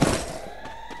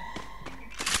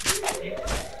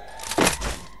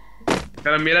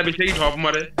 কারণ মেয়েরা বেশি কি ঢপ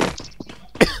মারে।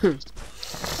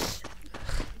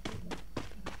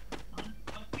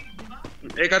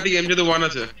 একাতি গেম যে তো 1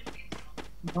 আছে।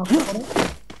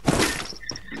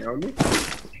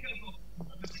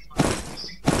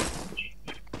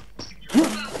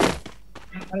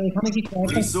 আরে এখানে কি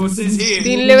Resources here.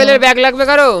 3 লেভেলের ব্যাগ লাগবে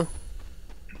কারো?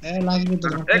 হ্যাঁ লাগবে তো।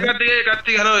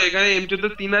 একাতি হ্যালো এখানে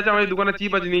M14 3 আছে, আমার দোকানে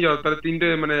চিপ আছে, নিয়ে যাও তাহলে 3টে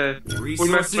মানে ফুল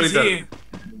ম্যাক্স Resources পয়েন্টার। here.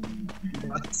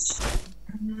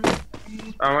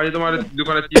 আমার তোমার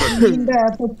দোকানে চিপ আছে। তিনটা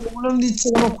এত প্রবলেম দিচ্ছে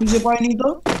কেন খুঁজে পাইনি তো।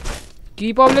 কি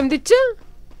প্রবলেম দিচ্ছে?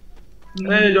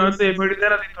 এই জয়ন্ত এফডি দে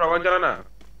না, তুই ট্রগন চালা না।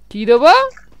 কি দেবো?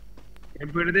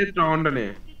 এফডি দে, ট্রগনটা নে।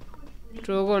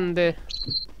 ট্রগন দে।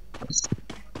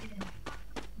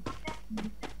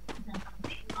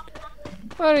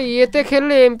 আর ইয়েতে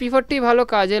খেললে MP40 ভালো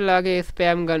কাজে লাগে,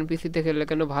 স্প্যাম গান পিসিতে খেললে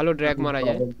কেন ভালো ড্র্যাগ মারা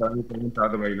যায়।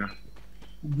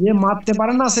 যে মারতে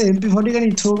পারে না সে MP40 গানি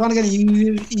থ্রোগান গানি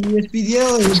ইউএসপি দিয়ে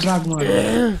ওই ড্রাগ মারে।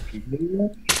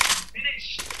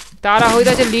 তারা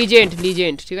হইতাছে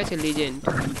লিজেন্ড, ঠিক আছে লিজেন্ড।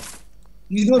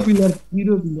 Hero pillar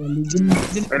legend.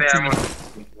 আরে আমার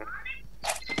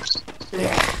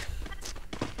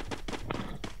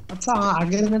আচ্ছা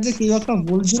আগের ম্যাচে কেউ একটা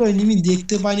বলছিল এনিমি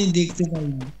দেখতে পাইনি।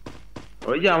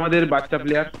 ওই যে আমাদের বাচ্চা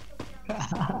প্লেয়ার।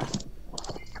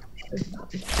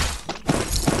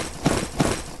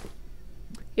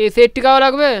 এই সেট টিকাও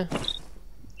লাগবে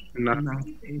না না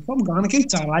এইসব গান কেউ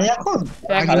চালায় এখন?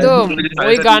 একদম।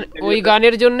 ওই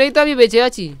গানের জন্যই তো আমি বেঁচে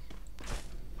আছি।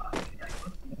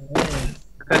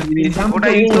 ওটা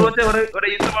ইউজ করতে ওটা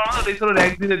ইউজ করব না, ওটা ইউজ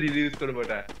র‍্যাঙ্ক দিতে ইউজ করব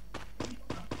ওটা।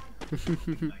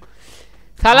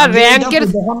 শালা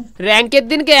র‍্যাঙ্কের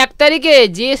দিনকে 1 তারিখে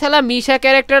যে শালা মিশা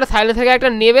ক্যারেক্টার সাইলেন্সার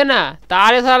ক্যারেক্টার নেবে না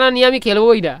তারে শালা নিয়ে আমি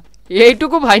খেলবোই না,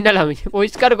 এইটুকু ফাইনাল। আমি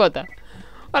পরিষ্কার কথা,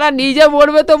 ওরা নিজে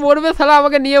মরবে তো মরবে, শালা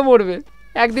আমাকে নিয়ে মরবে।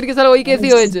 একদিন কি শালা ওই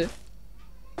কেসই হয়েছে।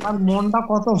 আর মনটা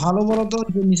কত ভালো বলো তো,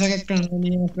 যে মিশাকে একটা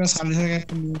নিয়ে একটা সাইলেন্সার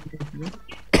একটা নিয়ে।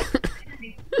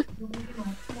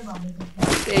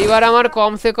 এইবার আমার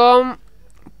কমসে কম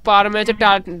পার ম্যাচে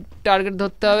টার্গেট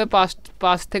ধরতে হবে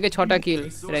 5 থেকে 6টা কিল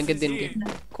র‍্যাঙ্কের দিনকে,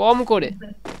 কম করে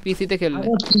পিসিতে খেললে।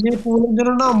 টিমের প্রবলেম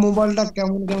জন্য না মোবাইলটা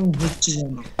কেমন হচ্ছে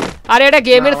জানো। আরে এটা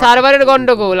গেমের সার্ভারের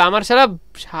গন্ডগোল। আমার শালা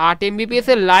 60 এমবিপিএস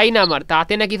এর লাইন, আমার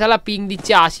তাতে নাকি শালা পিং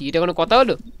দিচ্ছে 80। এটা কোনো কথা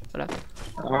হলো?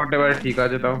 আমারটা এবারে ঠিক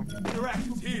আছে তাও।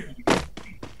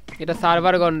 এটা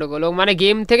সার্ভার গন্ডগোল, মানে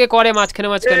গেম থেকে করে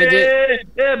মাঝখানে যে।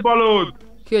 এ বলদ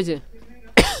কি হয়েছে?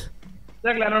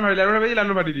 দেখ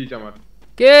ল্যান্ডমার পাঠিয়ে দিয়েছে আমার।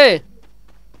 কে?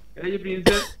 এই যে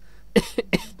প্রিন্সেস।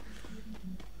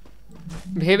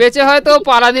 ভেবেছে হয়তো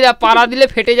পাড়া দিলে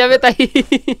ফেটে যাবে তাই।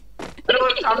 আরে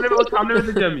ওর সামনে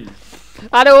বেঁচেছি আমি।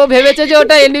 আরে ও ভেবেছে যে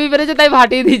ওটা এনিমি পেরেছে তাই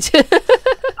ফাটিয়ে দিচ্ছে।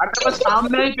 আরে তোর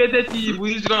সামনেই পেতেছি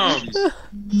বুঝলাম।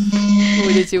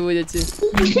 বুঝেছি।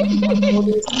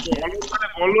 মানে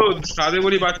বলদ সাদে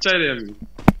বলি বাচ্চাই রে আমি।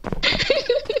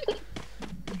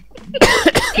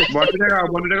 বডি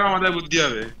টাকা আমাদের বুদ্ধি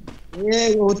হবে।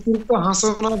 অতিরিক্ত হাসো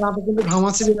না, দাঁতে কিন্তু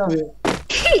ঘামাচি যাবে।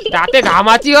 দাঁতে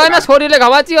ঘামাচি হয় না শরীরে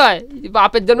ঘামাচি হয়?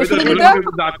 বাপের জন্য শুনেছি তো।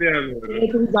 দাঁতে হবে।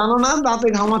 তুমি জানো না দাঁতে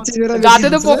ঘামাচি বের হয়? দাঁতে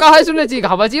তো পোকা হয় শুনেছি,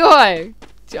 ঘামাচিও হয়।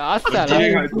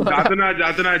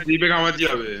 যাতে না জিভে ঘামাচি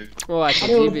হবে। ও আচ্ছা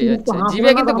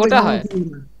জিভে কিন্তু গোটা হয়।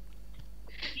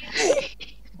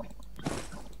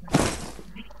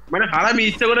 মানে হারামি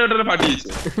ইচ্ছা করে ওটা পাঠিয়েছে।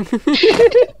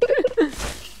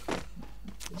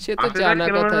 সে তো জানা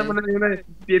কথা। মানে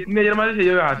পেতনি এর মাঝে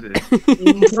সেইভাবে হাসে।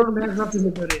 ইন্ট্রোর ম্যাচ না ছিল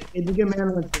করে এদিকে ম্যান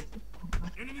আছে।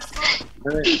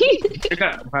 এটা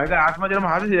ভাইটা আসমা যেরকম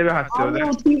হাসে সেইভাবে হাসছে। আরে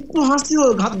অতিরিক্ত হাসি,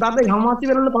 দাঁতে ঘামাচি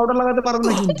বের হলে পাউডার লাগাতে পারবে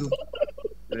না কিন্তু।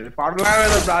 পাউডার লাগাবে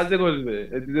না, ব্রাশ দিয়ে ঘষবে।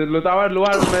 লোতা আবার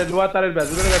লোহার তারের ব্রাশ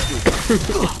ধরে গেছে।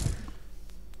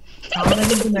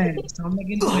 সামনে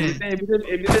কিন্তু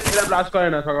এমনিতে ছেলে ব্রাশ করে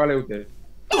না সকালে উঠে।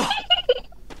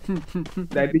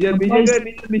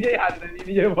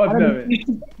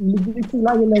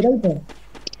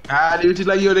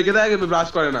 লাগিয়ে রেখে দেয়, ব্রাশ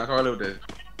করে না সকালে উঠে।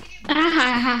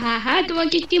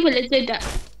 তোমাকে কি বলেছে এটা?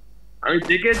 আমি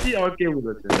দেখেছি, আমার কে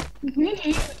বলেছে?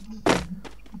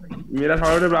 মেয়েরা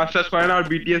সকালে উঠে ব্রাশ টাশ করে না, আর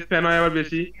বিটিএস ফ্যান হয় আবার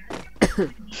বেশি।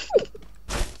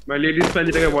 মানে লেডিস ফ্যান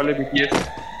যেটাকে বলে বিটিএস।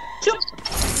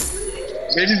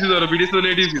 লেডিস ধরো, বিটিএস তো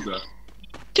লেডিস ধরো।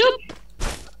 চুপ।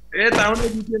 তাহলে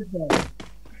বিটিএস ফ্যান।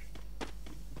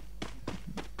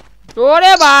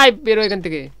 ওরে ভাই বেরো এখান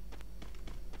থেকে।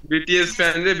 বিটিএস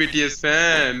ফ্যান রে, বিটিএস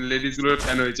ফ্যান, লেডিস গুলোর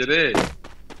ফ্যান হয়েছে রে।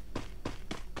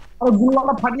 আরে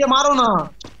গুল্লাটা ফাটিয়ে মারো না।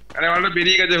 আরে আমারটা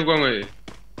বেরিয়ে গেছে হুকম হয়ে।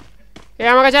 এ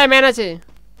আমার কাছে ম্যান আছে।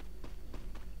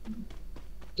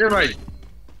 এ ভাই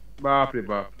বাপ রে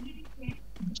বাপ,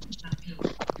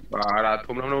 রাত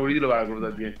তোমরা আমরা উড়িয়ে দিল বার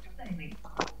করে দিয়ে।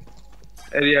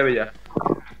 এ রিয়া ভাইয়া,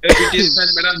 এ বিটিএস ফ্যান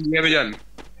ম্যাডাম রিয়া ভাইজান,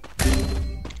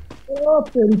 ও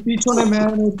তেরি পিছনে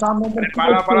ম্যান 4 নম্বর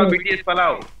পালাও পালাও বিটিএস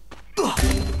পালাও।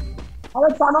 আরে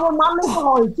 4 নম্বর মারলেই তো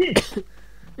হয় কি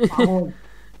পাগল।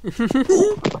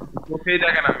 চোখেই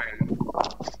দেখে না ম্যান,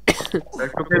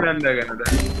 চোখে ম্যান দেখে না।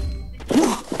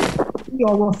 কি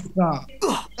অবস্থা,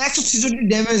 166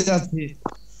 ড্যামেজ আছে।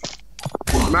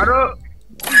 মারো,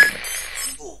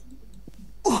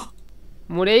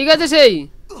 মরেই গেছে সেই।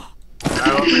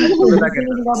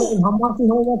 হামমাসি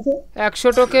হয়ে গেছে 100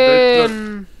 টোকেন।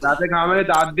 দাঁতে ঘামে,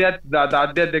 দাঁত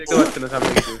দিয়ে দেখতে পাচ্ছে না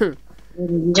সামনে কিছু।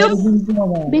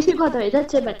 বেশি কথা হয়ে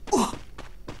যাচ্ছে এবার।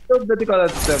 তো বেশি কথা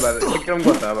হচ্ছে আবার, এরকম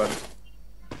কথা আবার।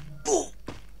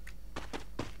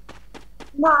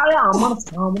 না আরে আমার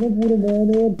সামনে পুরো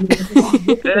মেরে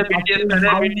আরে বিটিএস ফ্যান,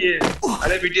 আরে বিটিএস,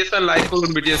 আরে বিটিএস ফ্যান লাইক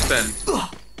করুন, বিটিএস ফ্যান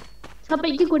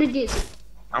সবাইকে করে দিয়েছি।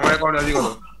 আমার অ্যাকাউন্ট রাজি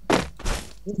করো।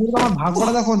 আমার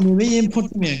ভাগটা দেখো, নেমেই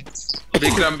M40 ম্যাক্স।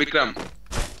 বিক্রম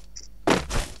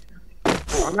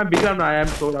আমার বিক্রম না, আই এম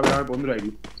তোর, আমার বন্ধুর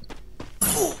আইডি।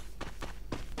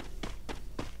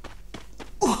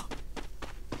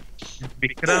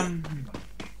 বিক্রম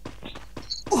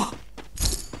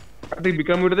কার্তিক,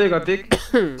 বিক্রম উঠে কার্তিক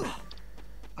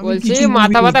বলছি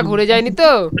মাথা ব্যথা ঘুরে যায়নি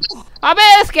তো? আবে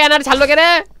স্ক্যানার ছাড়লো কে রে?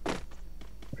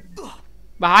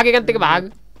 ভাগ এখান থেকে ভাগ।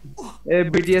 এ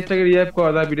বিটিএস টাকে রিভাইভ কর,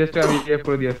 দা বিটিএস টাকে আমি রিভাইভ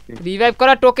করে দিয়েছি। রিভাইভ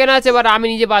করার টোকেন আছে, এবার আমি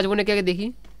নিজে বাঁচবো নাকি আগে দেখি।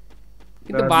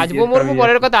 কিন্তু বাঁচবো মরবো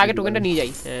পরের কথা, আগে টোকেনটা নিয়ে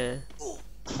যাই। হ্যাঁ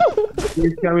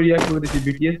বিটিএস কে আমি রিভাইভ করে দিয়েছি,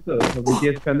 বিটিএস তো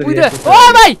বিটিএস ফ্যানদের বুঝলে? রিভাইভ ও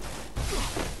ভাই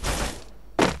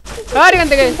আর এখান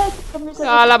থেকে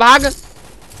আলা ভাগ।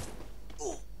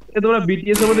 এ তোমরা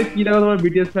বিটিএস এর মধ্যে কি দেখো? তোমরা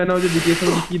বিটিএস ফ্যান হও যে বিটিএস এর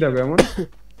মধ্যে কি দেখো এমন?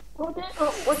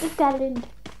 ওদের ট্যালেন্ট।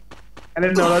 আরে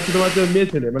না, ওরা শুধুমাত্র মেয়ে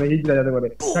ছেলে, মানে হিজড়া যাতে বলে,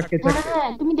 ছাক্কে ছাক্কে। হ্যাঁ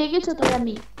তুমি দেখেছো তো?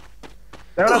 আমি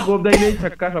দেখো না, গোবদাই নেই,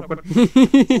 ছাক্কা সব করতে।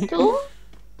 তো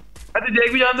আচ্ছা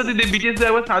দেখবি জানতো, তুই বিটিএস এ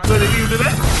একবার সার্চ করে দেখবি ইউটিউবে।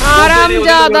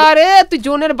 আরামজাদা রে, তুই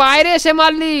জোনের বাইরে এসে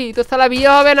মারলি, তোর শালা বিয়ে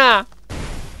হবে না।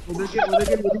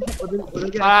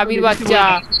 আমির বাচ্চা,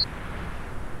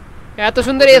 এত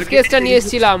সুন্দর এসকেএসটা নিয়ে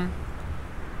এসেছিলাম।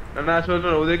 না শোন,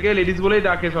 ওদেরকে লেডিস বলেই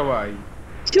ডাকে সবাই।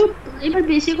 চুপ, এবার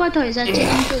বেশি কথা হয়ে যাচ্ছে।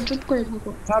 তুমি তো চুপ করে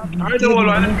থাকো। আমি তো বলো,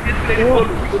 আমি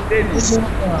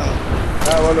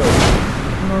হ্যাঁ বলো।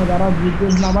 যারা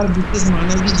বিটিএস লাভার, বিটিএস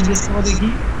মানে কি জিজ্ঞেস করো দেখি।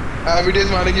 বিটিএস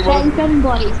মানে কি বলো? Fan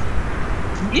boys.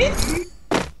 কি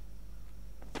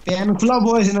প্যান খোলা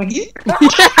বয়স নাকি?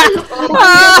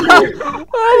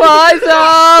 ও ভাই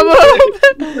সাহেব,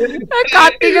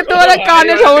 কার্তিকের তো ওরা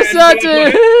কানে সমস্যা আছে।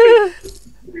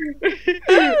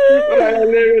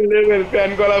 লেভেল প্যান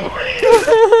করা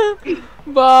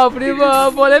বাপ রে বাপ,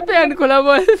 বলে প্যান খোলা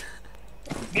বয়স।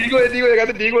 ঠিক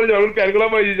এখানে ঠিক বলেছে, ওর প্যান করা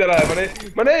বয়স যারা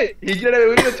মানে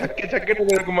হিজড়া ছাক্কে ছাক্কে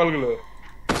এরকম মালগুলো।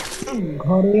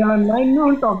 ঘরে আর নাই নো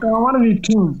টাকা আমার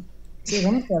মিঠুন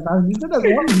সেখানে স্ট্যাটাস দিতে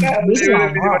দেখো বেশি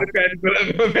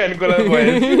প্যান করা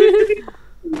বয়স।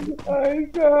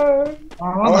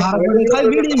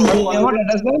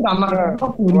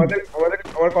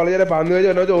 আমার কলেজের বান্ধব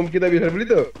হয়েছে, অঙ্কিতা বিষয় বুঝলি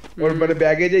তো? ওর মানে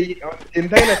ব্যাগে যে চেন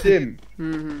থাকে না, চেন,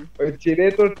 ওই চেনে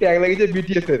তোর ট্যাগ লাগিয়েছে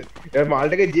বিটিএস এর। এবার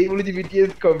মালটাকে যেই বলেছি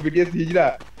বিটিএস হিজড়া,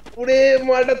 পুরে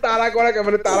মালটা তাড়া করা,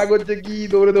 মানে তাড়া করছে কি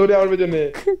দৌড়ে দৌড়ে আমার পেছনে।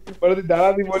 বলে তুই দাঁড়া,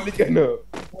 তুই বললি কেন?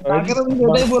 তাকে তো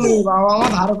ওটাই বলবো, বাবা আমার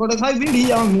ধার করে খাই বিড়ি,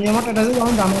 আমার মেয়ে আমার স্ট্যাটাসে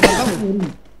আমি জানা কথা বলি।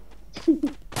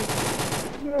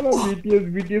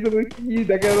 বিটিএস কি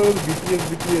দেখে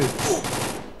বিটিএস।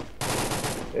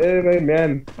 এ ভাই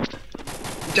ম্যান,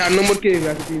 4 নম্বর কে?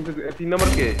 3 নম্বর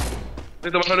কে?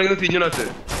 তোমার সামনে কিন্তু 3 জন আছে।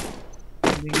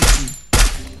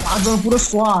 পাঁচজন পুরো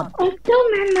স্কোয়াড। একটাও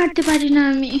ম্যান মারতে পারি না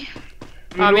আমি।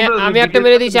 আমি একটা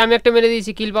মেরে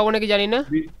দিয়েছি, কিল পাবো নাকি জানি না।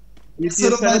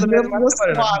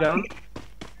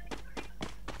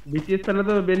 বিটিএস ফ্যান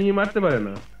তো বেনিয়ে মারতে পারে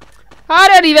না।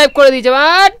 আরে রিভাইভ করে দিয়েছে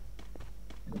বাট।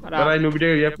 দাঁড়া, এই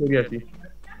মুভিটাকে রিভাইভ করে আসি।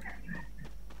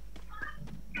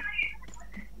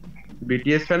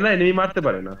 বিটিএস ফ্যান না এনিমি মারতে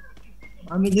পারে না।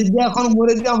 আমি যদি এখন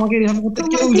মরে যাই আমাকে রিহাব করতে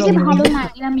কেউ তোমার থেকে যাবে ভালো না।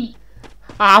 মারি আমি।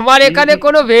 আমার এখানে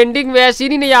কোনো ভেন্ডিং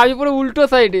মেশিনই নেই, আমি পুরো উল্টো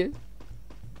সাইডে।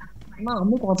 না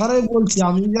আমি কথাটাই বলছি,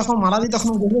 আমি যখন মারা দিই তখন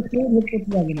ওদের কেউ হেল্প করতে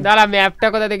যাবে না। দাঁড়া ম্যাপটা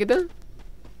কোথায় দেখি তো।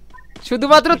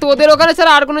 শুধুমাত্র তোদের ওখানে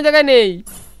ছাড়া আর কোনো জায়গায় নেই।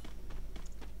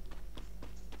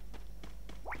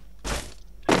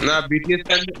 না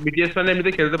বিটিএস ফ্যান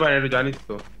এমনিতে খেলতে পারে না, জানিস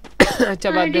তো? আচ্ছা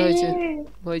বাদ দে, হয়েছে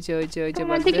হয়েছে হয়েছে হয়েছে,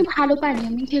 বাদ তোমার দে। থেকে ভালো পারি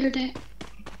আমি খেলতে।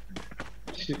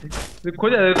 তুই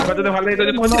খোঁজা কথাতে ভালো লাগে তো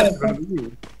খোঁজা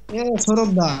সৌরভ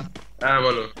দা, হ্যাঁ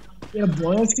বলো। এর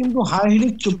বয়স কিন্তু হাইলি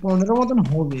 15 মতন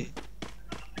হবে।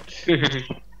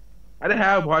 আরে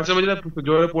হ্যাঁ বয়স হবে যেটা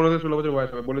জোরে 15-16 বছর বয়স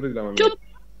হবে বলে তো দিলাম আমি। চুপ।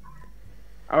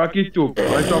 আবার কি চুপ,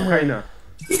 আমি চপ খাই না।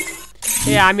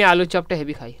 এ আমি আলুর চপটা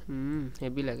হেভি খাই,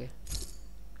 হেভি লাগে।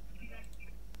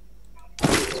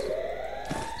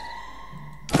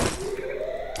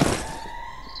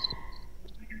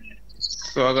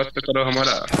 स्वागत करो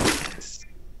हमारा।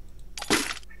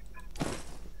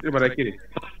 ये बड़ा की रे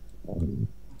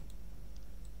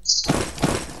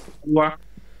वाह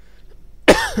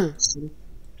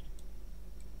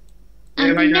ए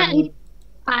भाई আমি না ना এই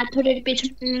পাথরের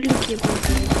পেছনে লুকিয়ে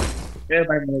পড়ছি। ए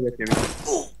भाई मर गए थे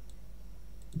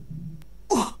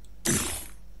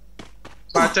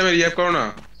बाচ্চা में रिएक्ट करो ना,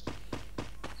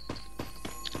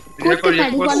 করতে পারি,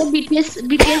 বলো BTS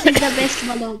BTS is the best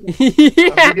বলো।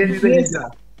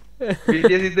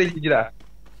 BTS is the हिजरा।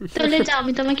 তাহলে যাও,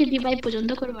 আমি তোমাকে ডিভাইড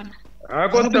পর্যন্ত করব না।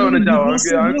 করতে হবে না, যাও।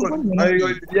 আমি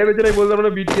ওই ইয়া বেচারাই বললাম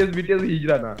না বিটিএস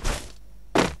হিজরা না।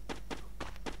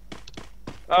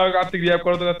 কার্তিক রিয়াক্ট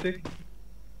করো তো, কার্তিক।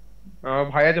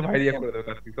 ভাই আছে, ভাই রিয়াক্ট করে দাও।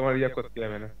 কার্তিক তোমার রিয়াক্ট করতে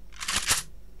হবে না।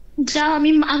 যাও,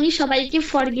 আমি সবাইকে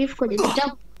ফরগিভ করে দিই,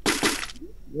 যাও।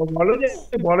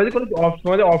 বলো যে কোনো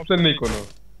অপশন নেই কোনো।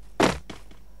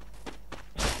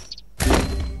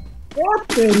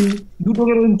 দুটো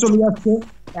করে চলে যাচ্ছে,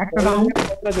 একটা ডাউন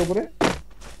উপরে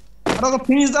আর ওকে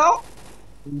ফিনিশ দাও।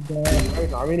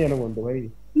 আমি নিয়ে নেবো ভাই।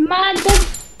 মাদার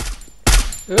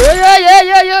এই এই এই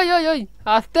এই এই এই এই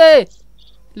আস্তে,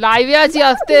 লাইভে আছি,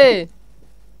 আস্তে।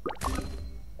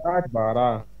 আজ বারা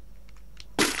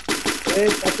এই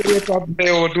কাকে টপ দে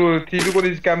ও টু থিদু করে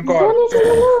স্ক্যাম কর।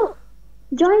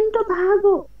 জয়েন তো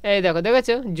ভাগো। এই দেখো,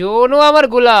 দেখেছো জোনও আমার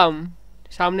গোলাম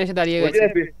সামনে এসে দাঁড়িয়ে গেছে।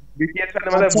 বিটিএস এর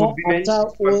মানে বুদ্ধি নেই। আচ্ছা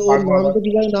ও নাম তো কি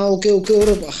জানি না, ওকে ওর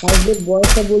হাইব্রিড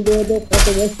বয়সটা বলতে হবে, কত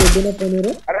বয়স, 14 না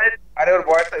 15? আরে ওর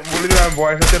বয়স বলে দিলাম,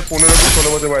 বয়স হচ্ছে 15-16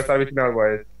 বছর বয়স, আর বেশি না ওর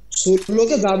বয়স।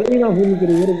 16 যাবেই না ভুল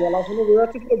করে, ওর গলা শুনে বোঝা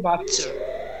যাচ্ছে পুরো বাচ্চা।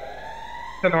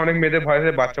 অনেক মেয়েদের বয়স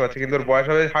বাচ্চা বাচ্চা, কিন্তু ওর বয়স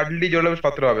হবে হার্ডলি জোর হবে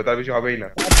 17 হবে, তার বেশি হবেই না।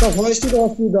 একটা ভয়েস কি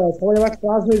অসুবিধা, সবাই আবার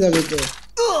ক্লাস হয়ে যাবে তো।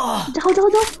 যাও যাও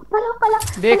যাও, পালাও পালাও।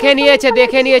 দেখে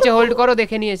নিয়েছে, হোল্ড করো,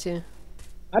 দেখে নিয়েছে।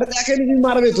 আরে দেখেনি তুমি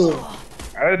মারবে তো।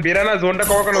 আরে বেরা না, জোনটা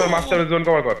কভার করো, মাস্টার জোন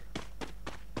কভার কর।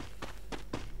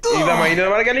 এইদা মাইনার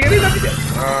মার গালি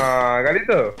গালি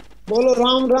তো বলো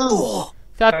রাম রাম।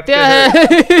 सत्य है।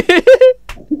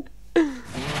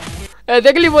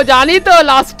 দেখলি ও জানি তো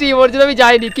লাস্ট টিম, ওর জন্য আমি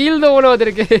যাইনি, কিল দেবো না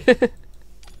ওদেরকে।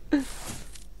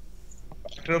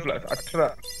 18+18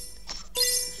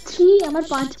 3 আমার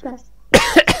 5+।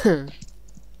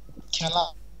 খেলা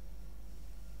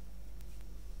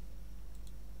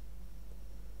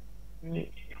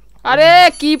আরে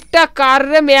কিপটা কার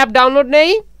রে, ম্যাপ ডাউনলোড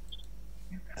নেই,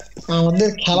 আমাদের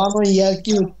খেলা নয়, ইয়ার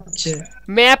কি হচ্ছে?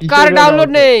 ম্যাপ কার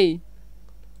ডাউনলোড নেই,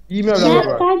 কি ম্যাপ ম্যাপ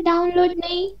কার ডাউনলোড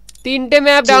নেই? 3টে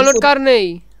ম্যাপ ডাউনলোড কার নেই।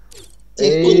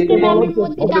 তিনটে ম্যাপের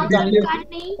মধ্যে ডাউনলোড কার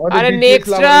নেই? আরে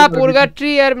নেক্সট্রা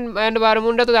পুরগাট্রি আর এন্ড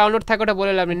বারমুন্ডা তো ডাউনলোড থাকে, ওটা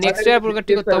বলে লাভ নেই, নেক্সট্রা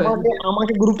পুরগাট্রি করতে হবে।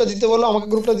 আমাকে গ্রুপটা দিতে বলো, আমাকে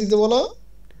গ্রুপটা দিতে বলো।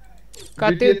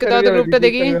 কার্তিককে দাও তো গ্রুপটা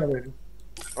দেখি।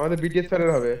 আমাদের বিটিএস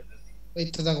স্যারের হবে। এই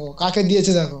তো দেখো কাকে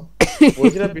দিয়েছে, দেখো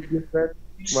বলছি না বিটিএস স্যার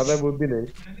মাথায় বুদ্ধি নেই।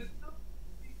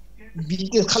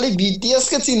 বিটিএস খালি বিটিএস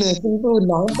কে চিনে, কিন্তু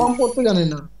নাম পাম করতে জানে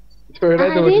না। এটাই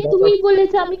তো আরে বলছি। তুমি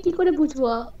বলেছো, আমি কি করে বুঝবো?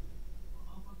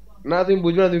 না তুমি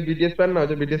বুঝবে না, তুমি বিটিএস ফ্যান না,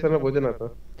 হচ্ছে বিটিএস ফ্যান বোঝে না তো।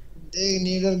 দেখ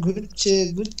নিডার ঘুরছে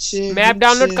ঘুরছে, ম্যাপ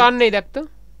ডাউনলোড কার নেই দেখ তো।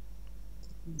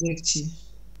 দেখছি।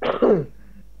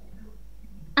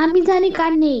 আমি জানি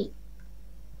কার নেই।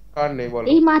 কার নেই বলো?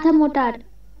 এই মাথা মোটার।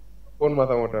 কোন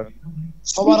মাথা মোটা?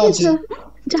 সবার আছে,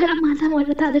 যারা মাথা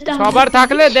মোটা তাদের সবার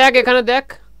থাকলে দেখ, এখানে দেখ,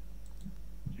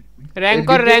 র্যাঙ্ক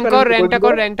কর,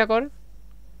 র্যাঙ্কটা কর।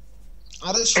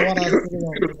 আরে সবার আছে।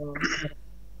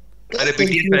 আরে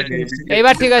বিটিএস ফ্যান নেই।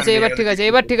 এইবার ঠিক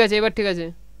আছে,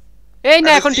 এই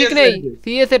না এখন ঠিক নেই,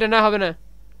 সিএস এটা না হবে না।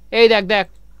 এই দেখ দেখ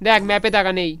দেখ, ম্যাপে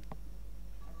তাকা নেই।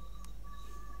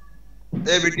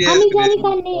 এই বিটিএস আমি জানি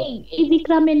কার নেই, এই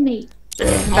বিক্রমের নেই।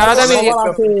 দাঁড়া আমি সবার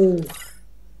আছে।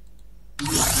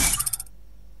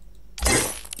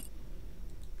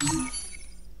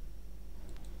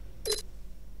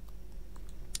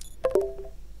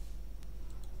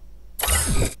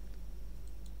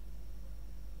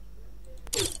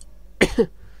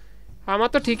 আমার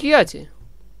তো ঠিকই আছে।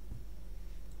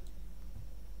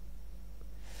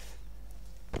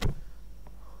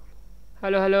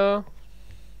 হ্যালো হ্যালো,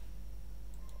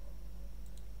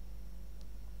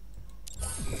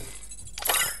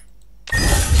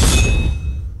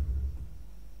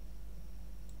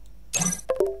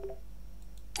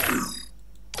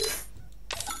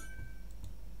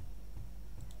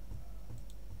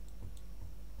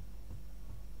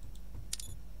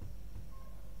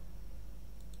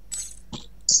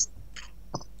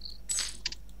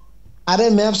 আরে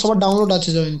ম্যাপ সবার ডাউনলোড আছে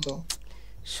জয়ন্ত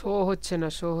শো হচ্ছে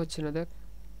না দেখ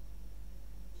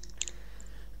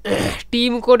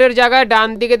টিম কোডের জায়গায় ডান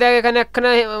দিকে দেখ এখানে একখানা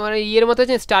মানে ইয়ের মতো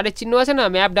আছে স্টারের চিহ্ন আছে না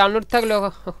ম্যাপ ডাউনলোড থাকলে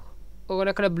ওখানে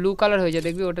একটা ব্লু কালার হয়ে যায়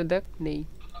দেখবি ওটা দেখ নেই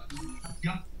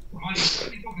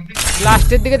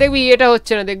লাস্টের দিকে দেখবি এটা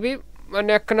হচ্ছে না দেখবি মানে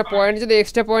একখানা পয়েন্ট যদি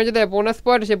এক্সট্রা পয়েন্ট যদি বোনাস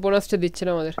পয়েন্ট সেই বোনাসটা দিচ্ছে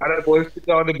না আমাদের আরে বলছি তো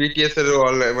আমাদের বিটিএস এর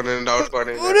অনলাইন মানে ডাউনলোড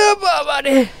করে ওরে বাবা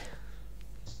রে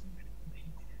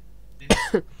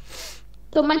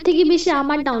তোমার থেকে বেশি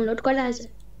আমার ডাউনলোড করা আছে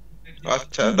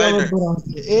আচ্ছা তাই না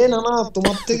এ না না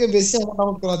তোমার থেকে বেশি আমার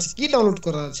ডাউনলোড করা আছে কি ডাউনলোড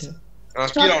করা আছে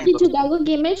কি সব কিছু দেখো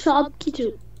গেমের সব কিছু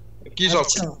কি সব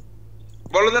আচ্ছা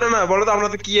বলো তো না বলো তো আমরা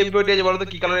তো কি এমপিওটি আছে বলো তো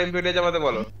কি কালার এমপিওটি আছে আমাদের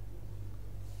বলো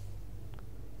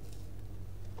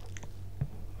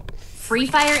Free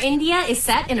Fire India is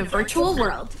set in a virtual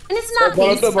world, and it's not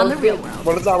based on the real world.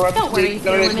 বলো তো আমরা Don't worry if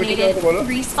you're eliminated.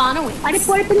 Respawn awaits. আরে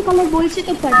পার্পল কালার বলছি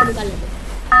তো পার্পল কালার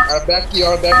আর ব্যাক কি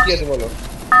আছে বলো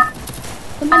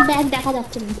তোমার ব্যাগ দেখা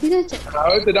যাচ্ছে না ঠিক আছে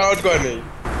আমি তো ডাউনলোড করে নেই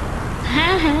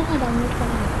হ্যাঁ ডাউনলোড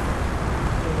করা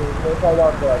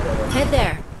Head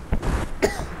there.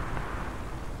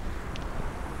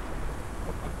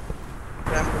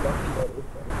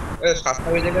 সাতটা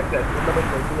বেজে গেছে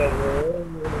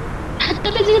হাতটা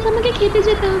বেজে গেছে আমাকে খেতে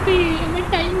যেতে হবে আমার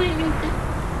টাইম হয়ে গেছে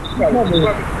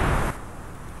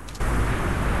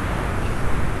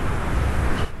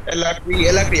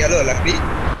लकड़ी हेलो लकड़ी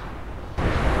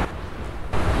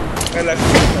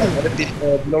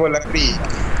लकड़ी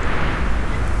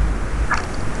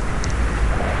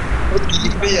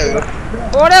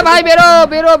ওরে ভাই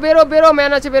বেরো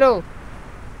ম্যান আছে বেরো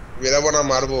বেরাবো না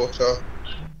মারবো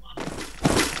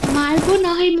মারবো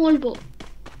না হয় মরবো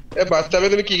এ বাচ্চা হবে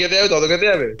তুমি কি খেতে যাবে তত খেতে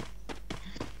যাবে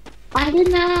আরে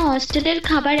না হস্টেলের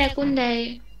খাবার এখন দেয়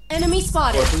Enemy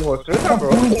spotted. তুমি হোস্টেলে থাকো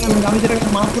আমি যেটা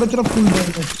মার্ক করেছিল ফুল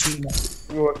দেয় করছি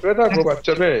তুমি হোস্টেলে থাকো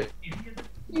বাচ্চা মেয়ে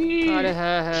আরে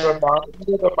হ্যাঁ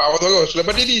বাবা তোকে হোস্টেলে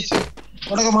পাঠিয়ে দিয়েছে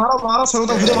ওটাকে মারো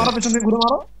সরুটা ঘুরে মারো পেছন থেকে ঘুরে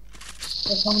মারো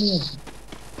সামনে আছে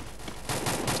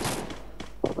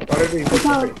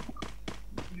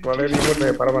রিমোট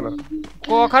নেই পারবা না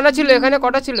কখানা ছিল এখানে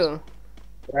কটা ছিল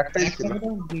একটাই ছিল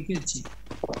দেখেছি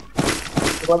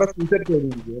তোমাদের সুইসাইড করে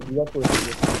দিয়েছে বিরাট করে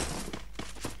দিয়েছে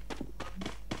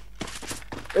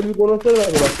তুমি কোন হোস্টেলে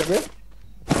থাকো বাচ্চা মেয়ে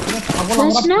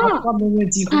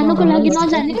खाने को लगी ना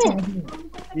जाने কি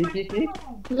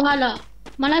गाला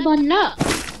मलाई भन्न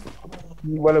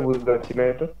কি বলে বুঝতে পারছি না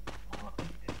এটা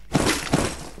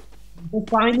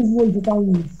চাইনিজ বলছে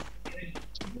চাইনিজ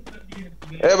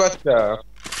এ বাচ্চা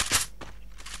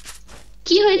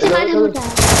কি হয়েছে মানে ওটা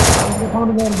কোন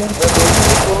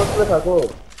হোস্টেলে থাকো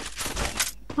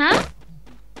হ্যাঁ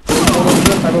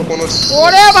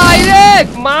ওরে ভাই রে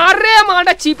মার রে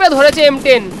মালটা চিপে ধরেছে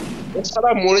M10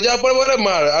 সারা মরে যাওয়ার পর বলে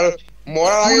মার আর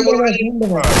মরার আগে বলে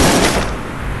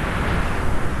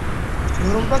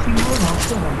এরকমটা কিভাবে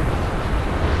ভাবছো না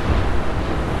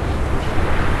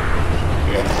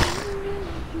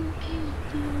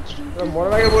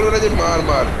মরার আগে বলে যে মার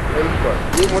হেল্প কর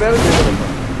এই মরে যাবে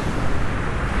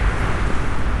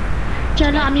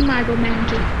চলো আমি মারবো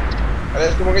ম্যানকে আরে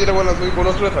তোমাকে যেটা বললাম তুমি কোন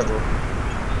হোস্টেলে থাকো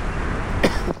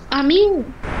আমি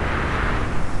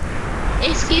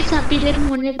এসকে সাপিলের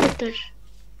মনের ভেতর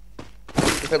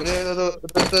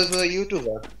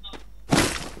ইউটিউবার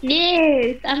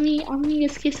ইয়েস আমি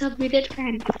এসকে সাপিলের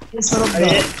ফ্যান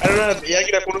আরে না ইয়ার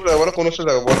কি কোন বলো কোন হোস্টেলে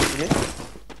থাকো বলো তুমি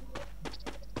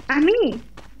আমি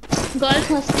গার্লস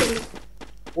হোস্টেল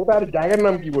ওটার জায়গার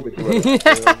নাম কি বলেছো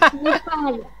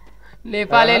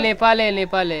নেপালে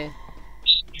নেপালে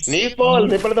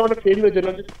তো আমাদের ফেল হয়েছে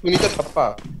না সুনিতা থাপ্পা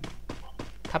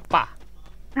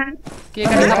কে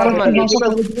এখানে থাপ্পড় মারবে না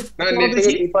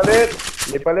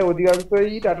নেপালে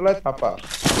অধিকাংশই টাটলা ছাপা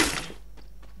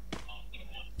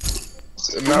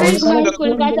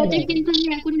কলকাতাতে কিন্তু আমি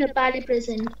এখন নেপালে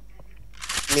প্রেজেন্ট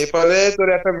নেপালে তোর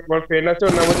একটা ফ্রেন্ড আছে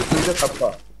ওর নাম হচ্ছে সুনিতা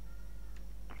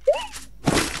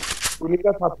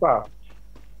থাপ্পা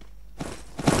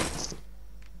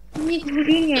আমি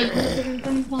ঘুরিনি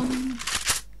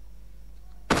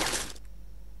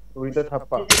সুনিতা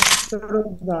থাপ্পা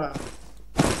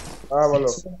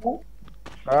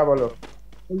হ্যাঁ বলো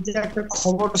এই যে একটা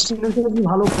খবর শুনেছো কি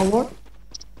ভালো খবর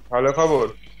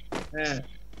হ্যাঁ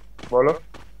বলো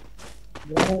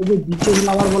এই যে বিচেস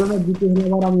লাভার বলে না বিচেস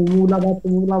লাভার আমি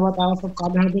মুলাবাদ তারা সব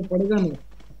কাঁধে হাতে পড়ে কেন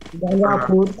গাঁজা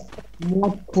খোর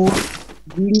মদ খোর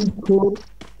বিড়ি খোর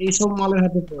এইসব মালের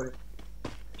হাতে পড়ে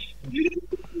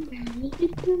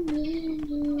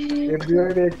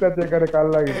একটা চেকারে কাল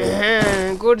লাগে হ্যাঁ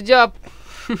গুড জব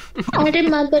আরে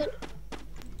মাদার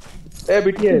এ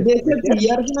বিটিএস দেখেছি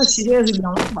ইয়ার কি না সিরিয়াসলি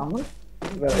আমার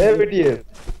এ বিটিএস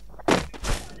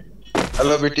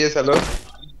হ্যালো বিটিএস, হ্যালো।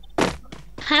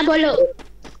 হ্যাঁ বলো।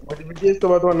 বিটিএস,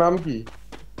 তোমার নাম কি?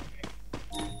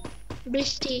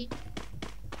 বৃষ্টি।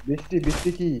 বৃষ্টি? বৃষ্টি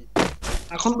কি?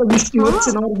 এখন তো বৃষ্টি হচ্ছে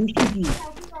না, আর বৃষ্টি কি?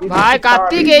 ভাই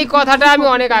কার্তিক, এই কথাটা আমি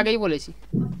অনেক আগেই বলেছি।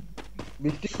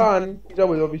 বৃষ্টি খান কি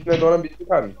যাবো? বৃষ্টি তোমার নাম বৃষ্টি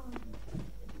খান?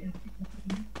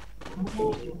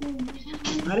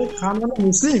 আরে খান মানে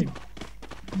মুসলিম?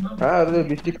 হ্যাঁ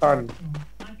বৃষ্টি খান।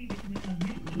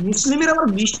 মুসলিমের আবার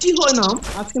বৃষ্টি হয় না,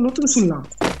 আজকে নতুন শুনলাম।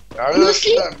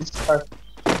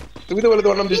 তুমি তো বলে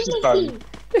তোমার নাম বৃষ্টি খান।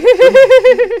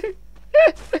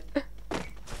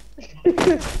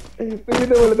 তুমি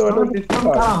তো বলে তোমার নাম বৃষ্টি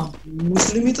খান।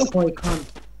 মুসলিমই তো হয় খান।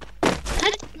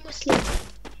 মুসলিম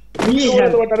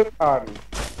তোমার নাম খান।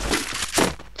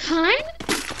 খান?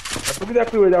 তুমি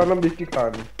দেখো আমার নাম বৃষ্টি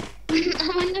খান।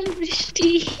 আমার নাম বৃষ্টি।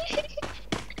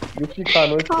 বৃষ্টি খান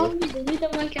হচ্ছে।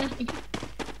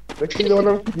 দেখি তোমার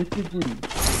নাম বৃষ্টি কি?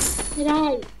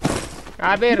 রায়।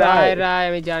 আবে রায় রায়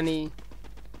আমি জানি।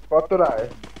 কত রায়?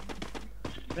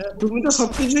 তুমি তো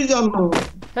সবকিছুই জানো।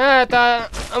 হ্যাঁ তা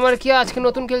আমার কি আজকে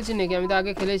নতুন খেলছি নাকি? আমি তো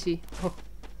আগে খেলেছি।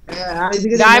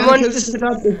 ডায়মন্ড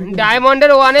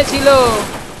ডায়মন্ডের 1-এ ছিল।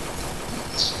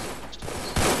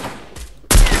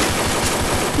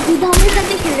 বিধানের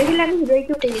সাথে খেলে খেলে আমি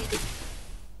হিরোইকে উঠে গেছি।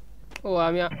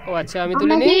 আচ্ছা আমি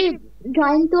তুলিনি।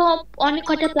 জয়েন তো অনেক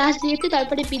কটা প্লাস দিয়েছে,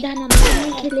 তারপরে বিধান আমাকে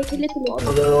নিয়ে খেলে খেলে তুলে।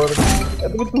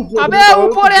 আবে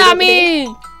উপরে আমি।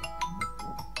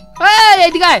 এই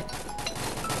এইদিকে আয়।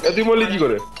 তুই বললি কি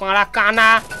করে? পাড়া কানা।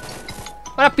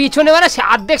 ওরা পিছনে ওরা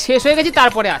অর্ধেক শেষ হয়ে গেছে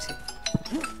তারপরে আসে।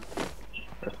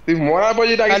 তুই মরার পর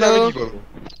যেটা আগে আমি কি করব?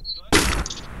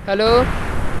 হ্যালো,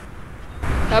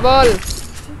 হ্যাঁ বল।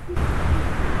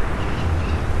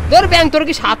 তোর ব্যাংক তোর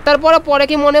কি 7টার পরে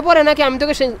কি মনে পড়ে নাকি?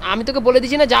 আমি তোকে বলে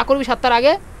দিছি না যা করবি 7টার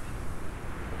আগে।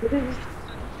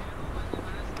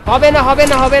 হবে না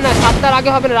 7টার আগে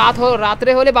হবে না।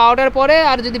 রাত্রে হলে 12টার পরে,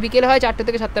 আর যদি বিকেল হয় 4টে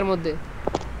থেকে 7টার মধ্যে।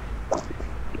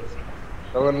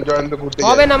 তখন জয়েন তো করতে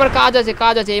হবে না, আমার কাজ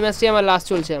আছে। এই ম্যাচটি আমার লাস্ট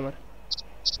চলছে আমার।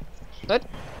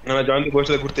 না জয়েন তো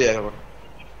বসে ঘুরতে যাই আমার।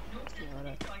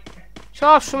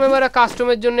 সব সময় ওরা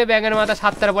কাস্টমের জন্য ব্যাঙের মাথা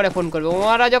 7টার পরে ফোন করবে।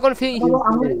 ওরা যখন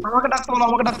আমাকে ডাকতে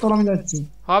বলো আমি যাচ্ছি।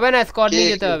 হবে না, স্কট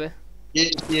নিয়ে যেতে হবে। কে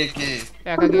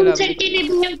একা গেলাম।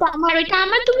 আমার ওইটা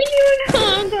আমার, তুমি নিও না।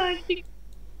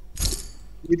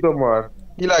 কি তোমার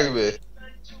কি লাগবে?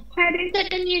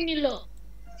 হ্যারেন্টাটা নিয়ে নিল।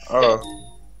 ও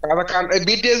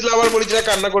বিটিএস লাভার বলেছিল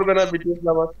কান্না করবে না। বিটিএস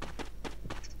লাভার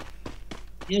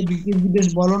বিদেশ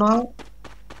বলো না,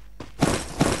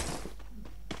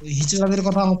 হিচড়াদের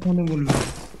কথা আমার ফোনে বলবে।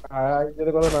 হ্যাঁ এদের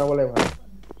কথা না বলে ভাই।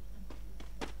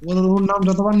 ওর নাম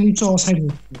যতবার নিচে অসাইড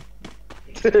হচ্ছে।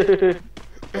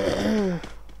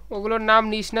 ওগুলোর নাম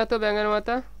নিস না তো ব্যাঙের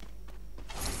মাথা।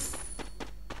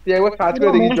 তুই একবার সার্চ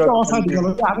করে দেখিস। অসাইড গেল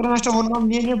আগের ম্যাচটা ওর নাম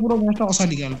নিয়ে পুরো ম্যাচটা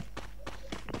অসাইড গেল।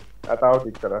 তাও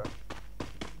ঠিক করা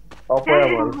অপয়া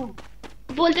বল।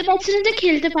 বলতে পারছি না যে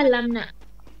খেলতে পারলাম না।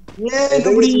 এই তো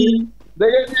বুড়ি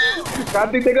দেখে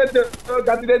কার্তিক দেখেছো?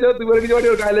 কার্তিক দেখেছো? তুই বলে কিছু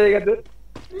ওর গায়ে লেগে গেছে।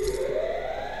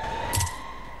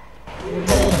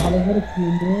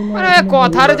 আরে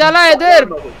কথার জ্বালা এদের।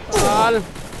 বল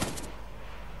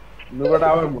নুবাটা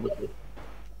আবার মনে হচ্ছে।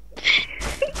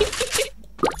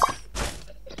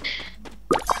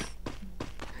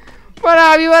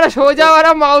 আমি সোজা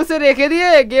মাউসে রেখে দিয়ে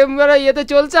গেম ইয়েতে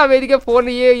চলছে, আমি এদিকে ফোন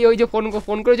ওই যে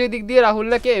ফোন করেছে ওই দিক দিয়ে রাহুল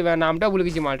না কে নামটা ভুলে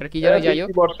গেছি মালটার কি জানো। যাই হোক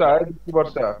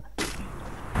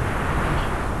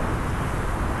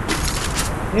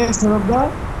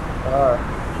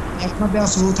একসাথে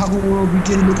আসো, থাকো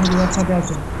বিকেল থাকো একসাথে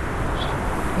আসো,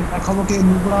 দেখাবো কে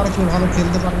নুপুরা আর কে ভালো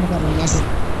খেলতে পারে না। কারণ আসো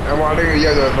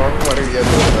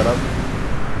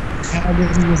খেলা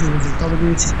দেখি বসে তবে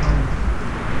দিয়েছি।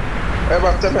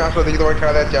 বাচ্চা মেয়ে আসো দেখি তোমার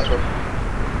খেলা দেখছি। আসো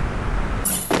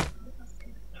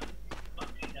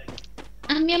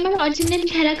আমি আমার অরিজিনাল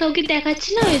খেলা কাউকে দেখাচ্ছি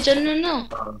না, ওই জন্য না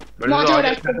মজা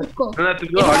রাখতে দেখো। না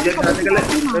তুমি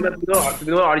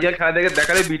অরিজিনাল খেলা দেখে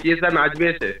দেখালে বিটিএস আর নাচবে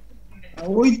এসে।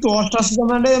 ওই তো 88টা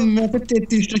ম্যাচে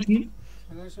 33টা কি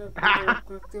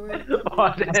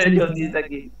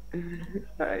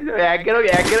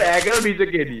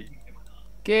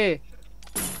কে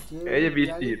এই যে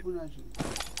বৃষ্টির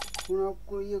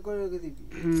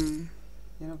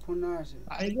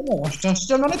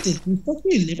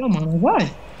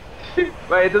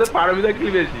ভাই এটা তো পারমিতা কি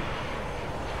বেশি।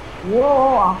 ও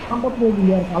আসামটা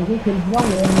প্লেয়ার কালকে খেলছিলাম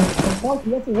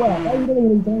ঠিক আছে। ও একাই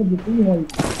যেতেই হয়।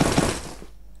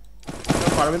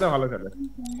 পারমিতা ভালো খেলে।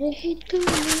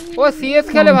 ও সিএস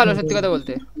খেলে ভালো, সত্যি কথা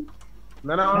বলতে।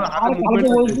 না না কালকে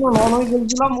বলছিলাম লন হয়ে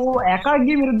খেলছিলাম, ও একা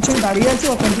গিয়ে মেরে দিচ্ছে, দাঁড়িয়ে আছে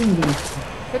ও ক্যান্টিন মেরে দিচ্ছে।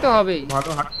 সে তো হবেই। ভালো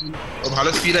ও ভালো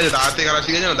স্পিড আছে, দাদাতে খেলা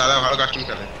শিখেছে না, দাদা ভালো কাস্টম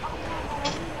খেলে।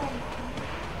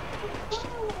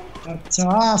 আচ্ছা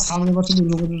সামনে বছর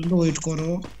দুর্গা পর্যন্ত ওয়েট করো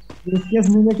কেস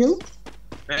নিলে কেউ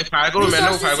ফায়ার করো ম্যান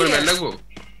লাগবো ফায়ার করো ম্যান লাগবো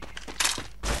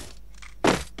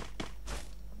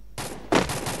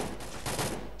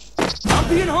I'm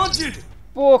being haunted.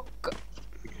 পোক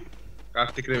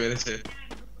কার্তিক রে মেরেছে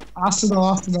আসতে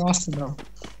দাও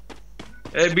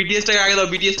এই বিটিএস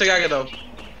টাকে আগে দাও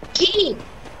কি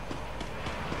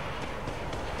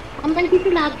আমার কিছু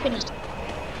লাগবে না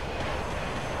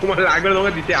তোমার লাগবে না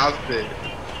তোমাকে দিতে আসছে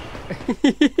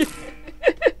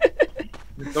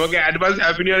তোমাকে advance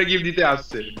happy new year gift দিতে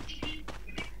আসছে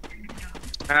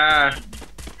হ্যাঁ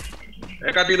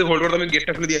একা তুই তো হোল্ড করতে আমি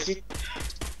গেটটা খুলে দিয়েছি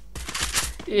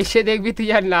এসে দেখবি তুই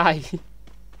আর নাই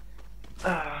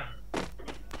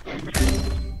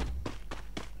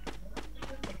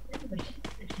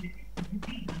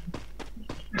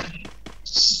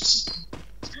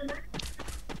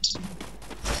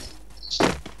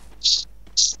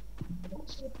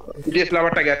বিটিএস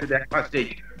লাভারটা গেছে দেখ ফার্স্ট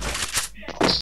এইড